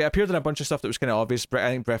it appeared in a bunch of stuff that was kind of obvious. I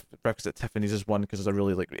think Breakfast at Tiffany's is one because there's a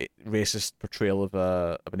really racist portrayal of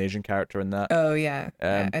an Asian character in that. Oh yeah,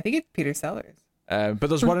 I think it's Peter Sellers. But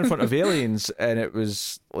there's one in front of Aliens, and it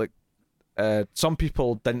was like some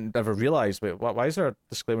people didn't ever realize, wait, why is there a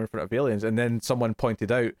disclaimer in front of Aliens? And then someone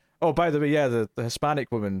pointed out, oh, by the way, yeah, the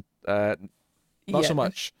Hispanic woman, not so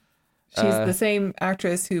much. She's the same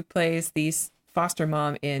actress who plays the foster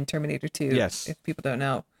mom in Terminator 2. Yes. If people don't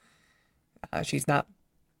know, she's not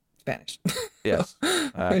Spanish. Yes.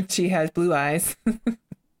 She has blue eyes.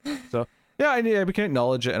 So Yeah, we can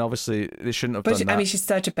acknowledge it, and obviously they shouldn't have But done that. I mean, she's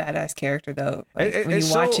such a badass character, though. Like, when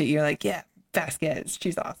you watch it, you're like, yeah, Vasquez,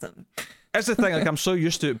 she's awesome. That's the thing. Like, I'm so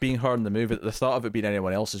used to it being her in the movie that the thought of it being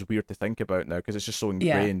anyone else is weird to think about now because it's just so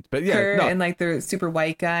ingrained. But yeah, her no. and like the super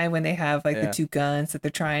white guy when they have like the two guns that they're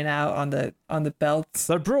trying out on the belts.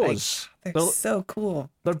 They're bros. Like, they're so cool.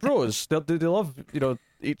 They're bros. They love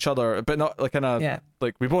each other, but not like in a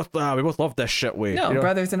like we both love this shit way. No,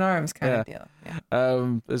 brothers in arms kind of deal. Yeah.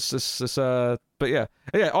 It's but yeah,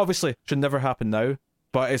 obviously should never happen now.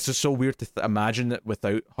 But it's just so weird to imagine it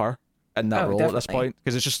without her in that role at this point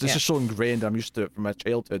because it's just so ingrained. I'm used to it from my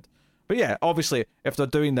childhood. But yeah, obviously, if they're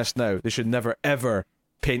doing this now, they should never ever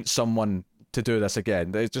paint someone to do this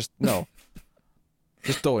again. They just no,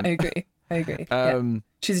 just don't. I agree.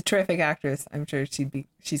 She's a terrific actress. I'm sure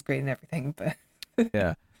she's great in everything. But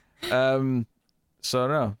yeah, so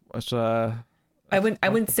no, it's I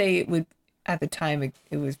wouldn't say it would at the time.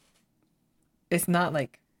 It was. It's not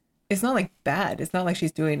like bad. It's not like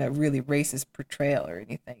she's doing a really racist portrayal or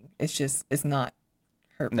anything. It's not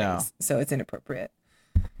her race, so it's inappropriate.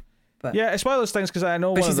 But yeah, it's one of those things because I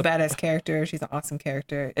know. But she's a badass character. She's an awesome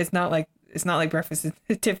character. It's not like Breakfast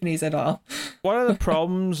at Tiffany's at all. One of the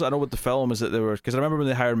problems I know with the film is that because I remember when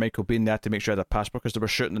they hired Michael Biehn, they had to make sure they had a passport because they were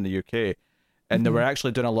shooting in the UK, and they were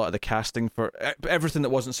actually doing a lot of the casting for everything that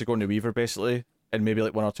wasn't Sigourney Weaver, basically, and maybe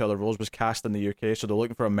like one or two other roles was cast in the UK. So they're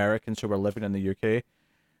looking for Americans who were living in the UK.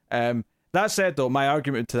 That said, though, my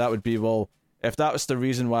argument to that would be, well, if that was the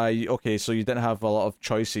reason why, so you didn't have a lot of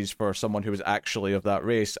choices for someone who was actually of that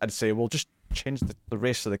race, I'd say, well, just change the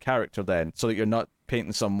race of the character then, so that you're not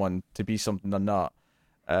painting someone to be something they're not.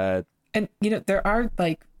 And there are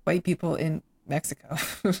like white people in Mexico.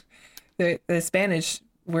 the Spanish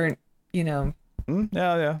weren't,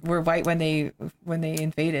 were white when they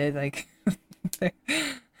invaded. Like,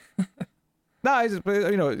 no,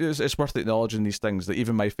 it's worth acknowledging these things that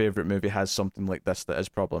even my favorite movie has something like this that is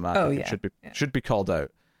problematic. Oh, yeah. It should be called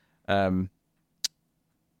out.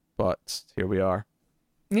 But here we are.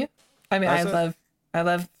 Yeah, I mean, I love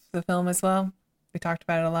the film as well. We talked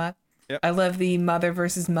about it a lot. Yep. I love the mother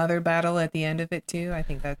versus mother battle at the end of it too. I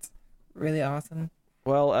think that's really awesome.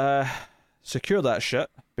 Well, secure that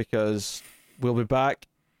shit because we'll be back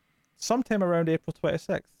sometime around April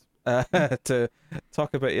 26th. To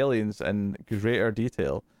talk about aliens in greater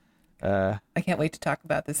detail. I can't wait to talk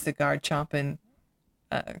about the cigar chomping.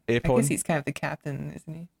 I guess he's kind of the captain,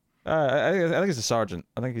 isn't he? I think he's a sergeant.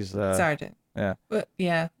 I think he's sergeant. Yeah. But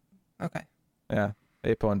yeah. Okay. Yeah.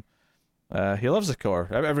 Apon. He loves the core.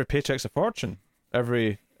 Every paycheck's a fortune.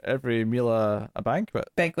 Every meal a banquet.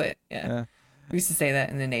 Banquet. Yeah. We used to say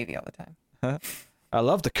that in the Navy all the time. I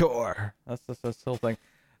love the core. That's the whole thing.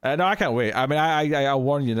 No, I can't wait. I mean, I'll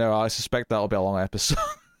warn you now. I suspect that'll be a long episode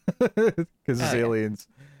because it's aliens.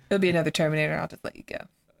 It'll be another Terminator. I'll just let you go.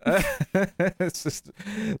 It's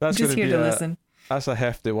that's just here to listen. That's a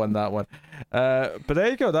hefty one. That one. But there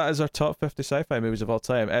you go. That is our top 50 sci-fi movies of all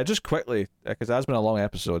time. Just quickly, because it has been a long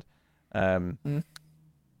episode.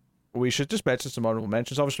 We should just mention some honorable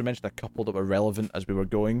mentions. Obviously, we mentioned a couple that were relevant as we were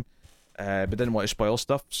going, but didn't want to spoil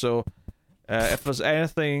stuff. So, if there's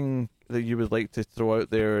anything that you would like to throw out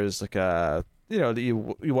there as like a that you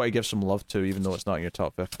want to give some love to, even though it's not in your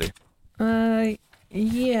top 50.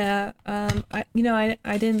 Yeah. I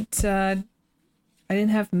didn't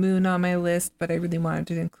have Moon on my list, but I really wanted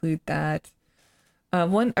to include that.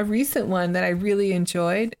 A recent one that I really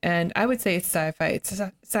enjoyed, and I would say it's sci-fi. It's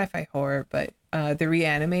a sci-fi horror, but The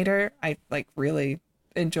Reanimator. I really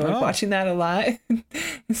enjoyed watching that a lot. I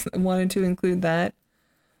wanted to include that.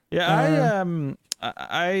 Yeah, I mean,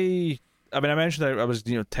 I mentioned I was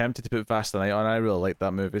tempted to put Vast Night on. I really liked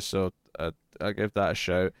that movie, so I'll give that a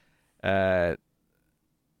shout. One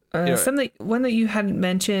that you hadn't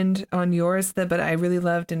mentioned on yours, but I really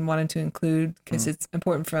loved and wanted to include because it's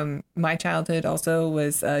important from my childhood. Also,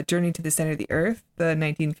 was Journey to the Center of the Earth, the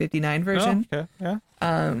 1959 version. Oh, okay,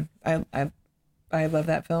 yeah. I love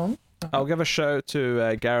that film. I'll give a shout out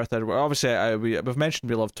to Gareth Edwards. Obviously, we've mentioned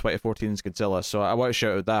we love 2014's Godzilla, so I want to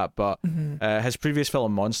shout out that. But his previous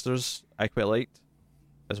film, Monsters, I quite liked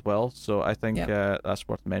as well. So I think that's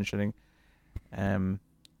worth mentioning. In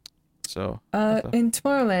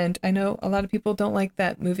Tomorrowland, I know a lot of people don't like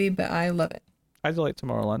that movie, but I love it. I do like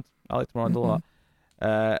Tomorrowland. I like Tomorrowland a lot.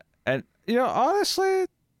 And honestly,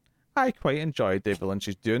 I quite enjoyed David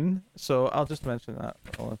Lynch's Dune, so I'll just mention that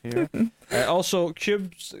all here. Also,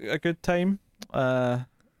 Cube's a good time.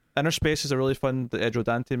 Inner Space is a really fun Edro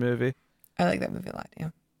Dante movie. I like that movie a lot.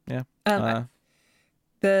 Yeah.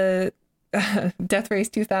 The Death Race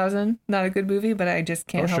 2000, not a good movie, but I just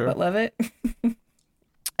can't help but love it. In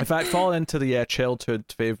fact, falling into the childhood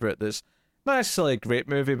favorite that's not necessarily a great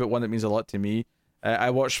movie, but one that means a lot to me. I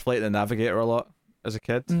watched Flight of the Navigator a lot as a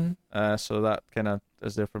kid, so that kind of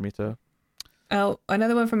is there for me too. Oh,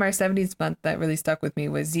 another one from our 70s month that really stuck with me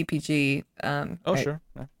was ZPG. Sure.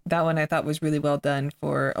 Yeah. That one I thought was really well done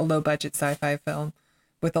for a low budget sci-fi film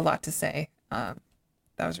with a lot to say. That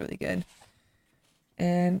was really good.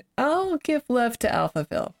 And I'll give love to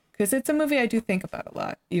Alphaville because it's a movie I do think about a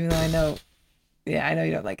lot, even though I know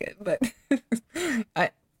you don't like it, but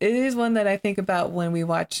it is one that I think about when we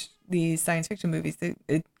watch these science fiction movies.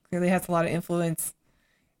 It really has a lot of influence,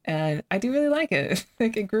 and I do really like it. I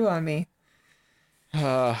think it grew on me.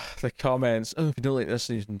 The comments. Oh, if you don't like this,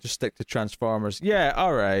 you can just stick to Transformers. Yeah,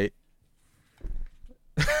 all right.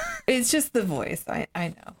 It's just the voice. I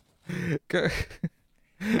know. Go,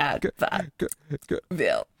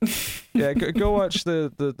 Bill. Yeah, go watch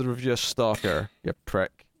the review of Stalker, you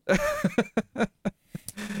prick.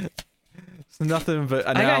 It's nothing but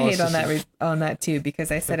analysis. I got hate on that too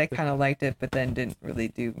because I said I kind of liked it, but then didn't really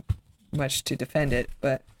do much to defend it.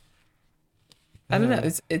 But I don't know.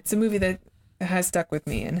 It's a movie that has stuck with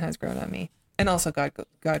me and has grown on me. And also God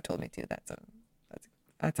told me to.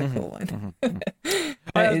 That's a cool one.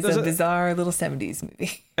 It's a bizarre little 70s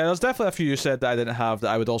movie. And there's definitely a few you said that I didn't have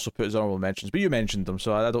that I would also put as honorable mentions, but you mentioned them,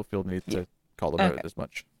 so I don't feel the need to call them out as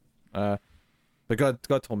much. But God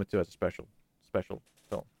told me to as a special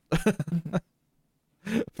film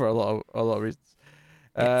for a lot of reasons.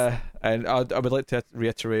 Yes. And I would like to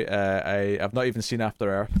reiterate, I've not even seen After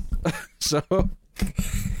Earth, so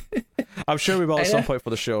I'm sure we will at some point for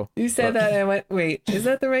the show. You said that, and I went, "Wait, is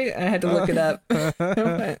that the right?" I had to look it up. I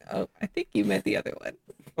went, "Oh, I think you meant the other one."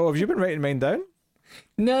 Oh, have you been writing mine down?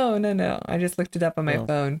 No. I just looked it up on my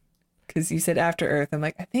phone because you said After Earth. I'm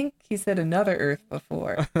like, I think he said Another Earth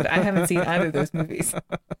before, but I haven't seen either of those movies.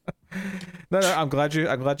 No, I'm glad you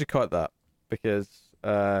caught that because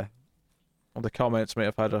the comments might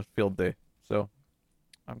have had a field day. So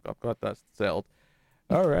I'm glad that's settled.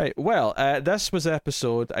 All right. Well, this was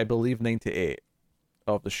episode, I believe, 98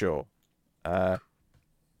 of the show.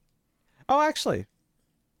 Actually,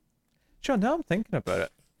 John, now I'm thinking about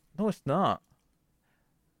it. No, it's not.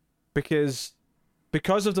 Because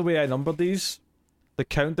of the way I numbered these, the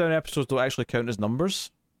countdown episodes don't actually count as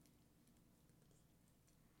numbers.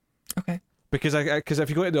 Okay. Because if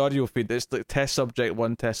you go to the audio feed, it's like test subject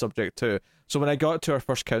 1, test subject 2. So when I got to our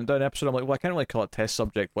first countdown episode, I'm like, well, I can't really call it test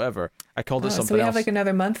subject whatever. I called it something else. So we have like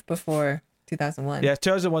another month before 2001. Yeah,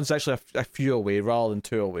 2001's actually a few away rather than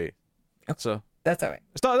 2 away. Okay. So that's all right.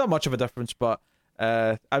 It's not that much of a difference, but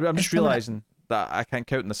I'm just realizing that I can't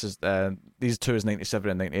count this as these two as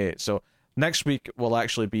 97 and 98. So next week will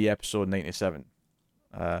actually be episode 97,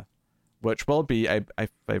 which will be, if I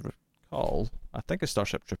recall, I think it's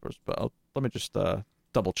Starship Troopers, but let me just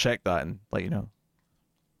double check that and let you know.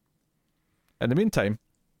 In the meantime,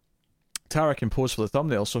 Tara can pose for the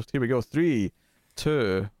thumbnail, so here we go. 3,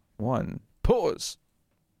 2, 1, pose!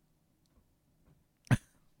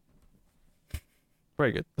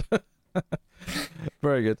 Very good.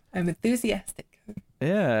 Very good. I'm enthusiastic.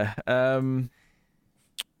 Yeah.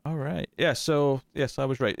 All right. Yeah. So yes, I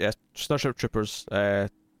was right. Yeah, Starship Troopers.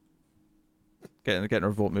 Getting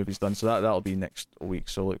our vote movies done. So that'll be next week.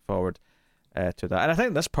 So look forward to that. And I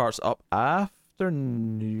think this part's up after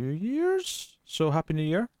New Year's. So happy New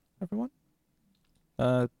Year, everyone.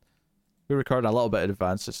 We're recording a little bit in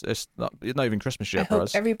advance. It's not even Christmas yet I for hope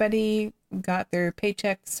us. Everybody got their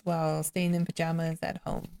paychecks while staying in pajamas at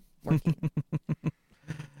home working.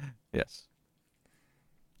 Yes.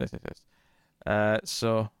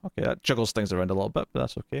 So okay, that juggles things around a little bit, but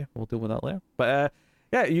that's okay. We'll deal with that later. But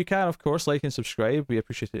yeah, you can of course like and subscribe. We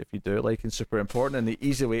appreciate it if you do. Liking is super important and the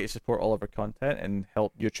easy way to support all of our content and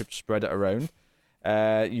help YouTube spread it around.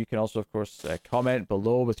 You can also of course comment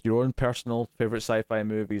below with your own personal favorite sci-fi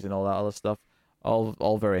movies and all that other stuff.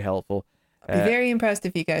 All very helpful. I'd be very impressed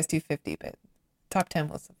if you guys do 50, but top 10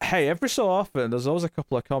 will suffice. Hey, every so often there's always a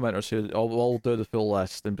couple of commenters who will do the full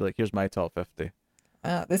list and be like, here's my top 50.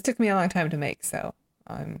 This took me a long time to make, so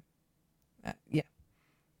yeah.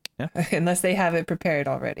 Unless they have it prepared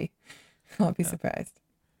already, I'll be surprised.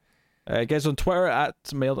 Guys on Twitter at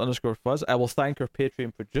mailed_fuzz. I will thank our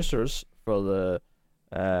Patreon producers for the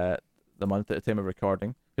month at the time of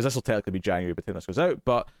recording, because this will technically be January by the time this goes out.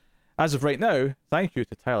 But as of right now, thank you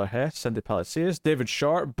to Tyler Hess, Cindy Palacios, David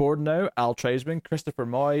Short, Board Now, Al Treisman, Christopher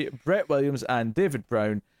Moy, Brett Williams, and David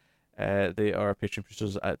Brown. They are Patreon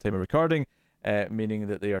producers at the time of recording, meaning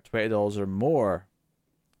that they are $20 or more,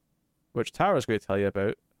 which Tara's going to tell you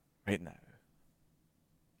about right now.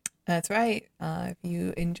 That's right. If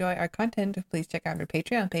you enjoy our content, please check out our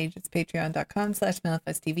Patreon page. It's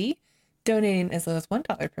patreon.com/ManifestTV. Donating as low as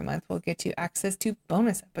 $1 per month will get you access to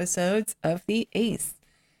bonus episodes of The Ace.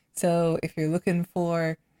 So if you're looking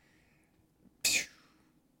for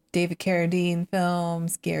David Carradine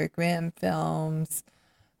films, Gary Graham films,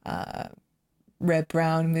 Red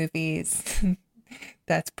Brown movies,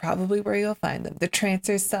 that's probably where you'll find them. The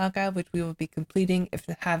Trancers Saga, which we will be completing if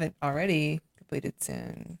they haven't already completed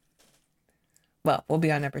soon. Well, we'll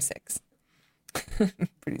be on number 6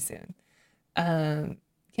 pretty soon. Head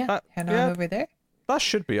on over there. That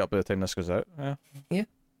should be up by the time this goes out. Yeah.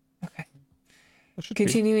 Okay.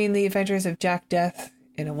 Continuing the adventures of Jack Death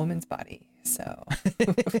in a woman's body. So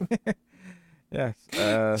yes,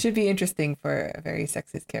 should be interesting for a very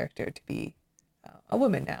sexist character to be a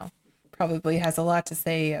woman now. Probably has a lot to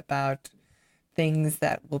say about things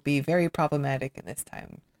that will be very problematic in this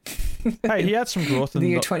time. Hey, he had some growth in the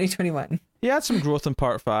year 2021. He had some growth in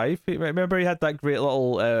part 5. Remember, he had that great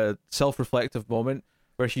little self-reflective moment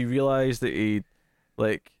where he realized that a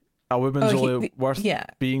woman's only worth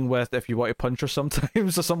being with if you want to punch her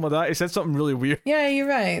sometimes or something like that. He said something really weird. Yeah, you're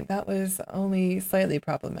right. That was only slightly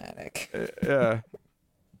problematic. Yeah,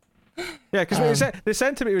 because the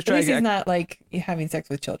sentiment he was trying to get... He's not like having sex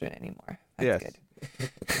with children anymore. That's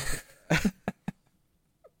good.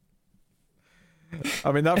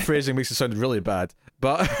 I mean, that phrasing makes it sound really bad,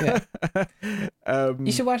 but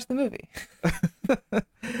you should watch the movie.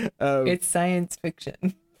 It's science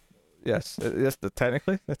fiction. Yes,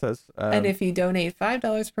 technically it is. And if you donate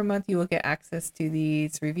 $5 per month, you will get access to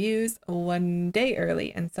these reviews 1 day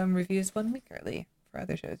early and some reviews 1 week early for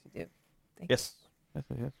other shows you do. Yes.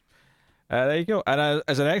 There you go. And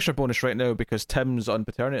as an extra bonus right now, because Tim's on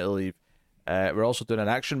paternity leave, we're also doing an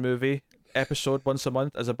action movie episode once a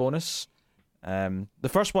month as a bonus. The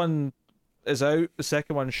first one is out. The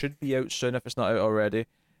second one should be out soon if it's not out already.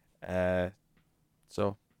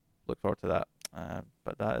 So look forward to that.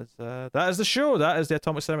 But that is the show. That is the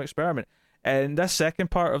Atomic Cinema Experiment. And this second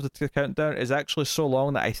part of the countdown is actually so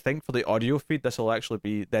long that I think for the audio feed this will actually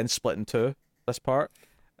be then split in two. This part.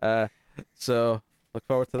 So look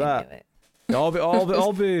forward to that. I'll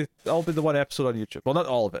be the one episode on YouTube. Well, not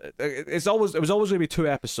all of it. It was always going to be 2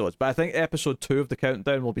 episodes, but I think episode 2 of the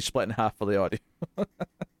countdown will be split in half for the audio.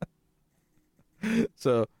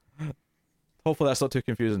 So hopefully that's not too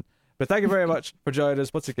confusing. But thank you very much for joining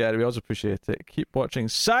us once again. We always appreciate it. Keep watching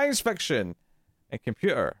science fiction and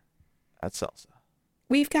computer at Salsa.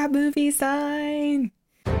 We've got movie sign.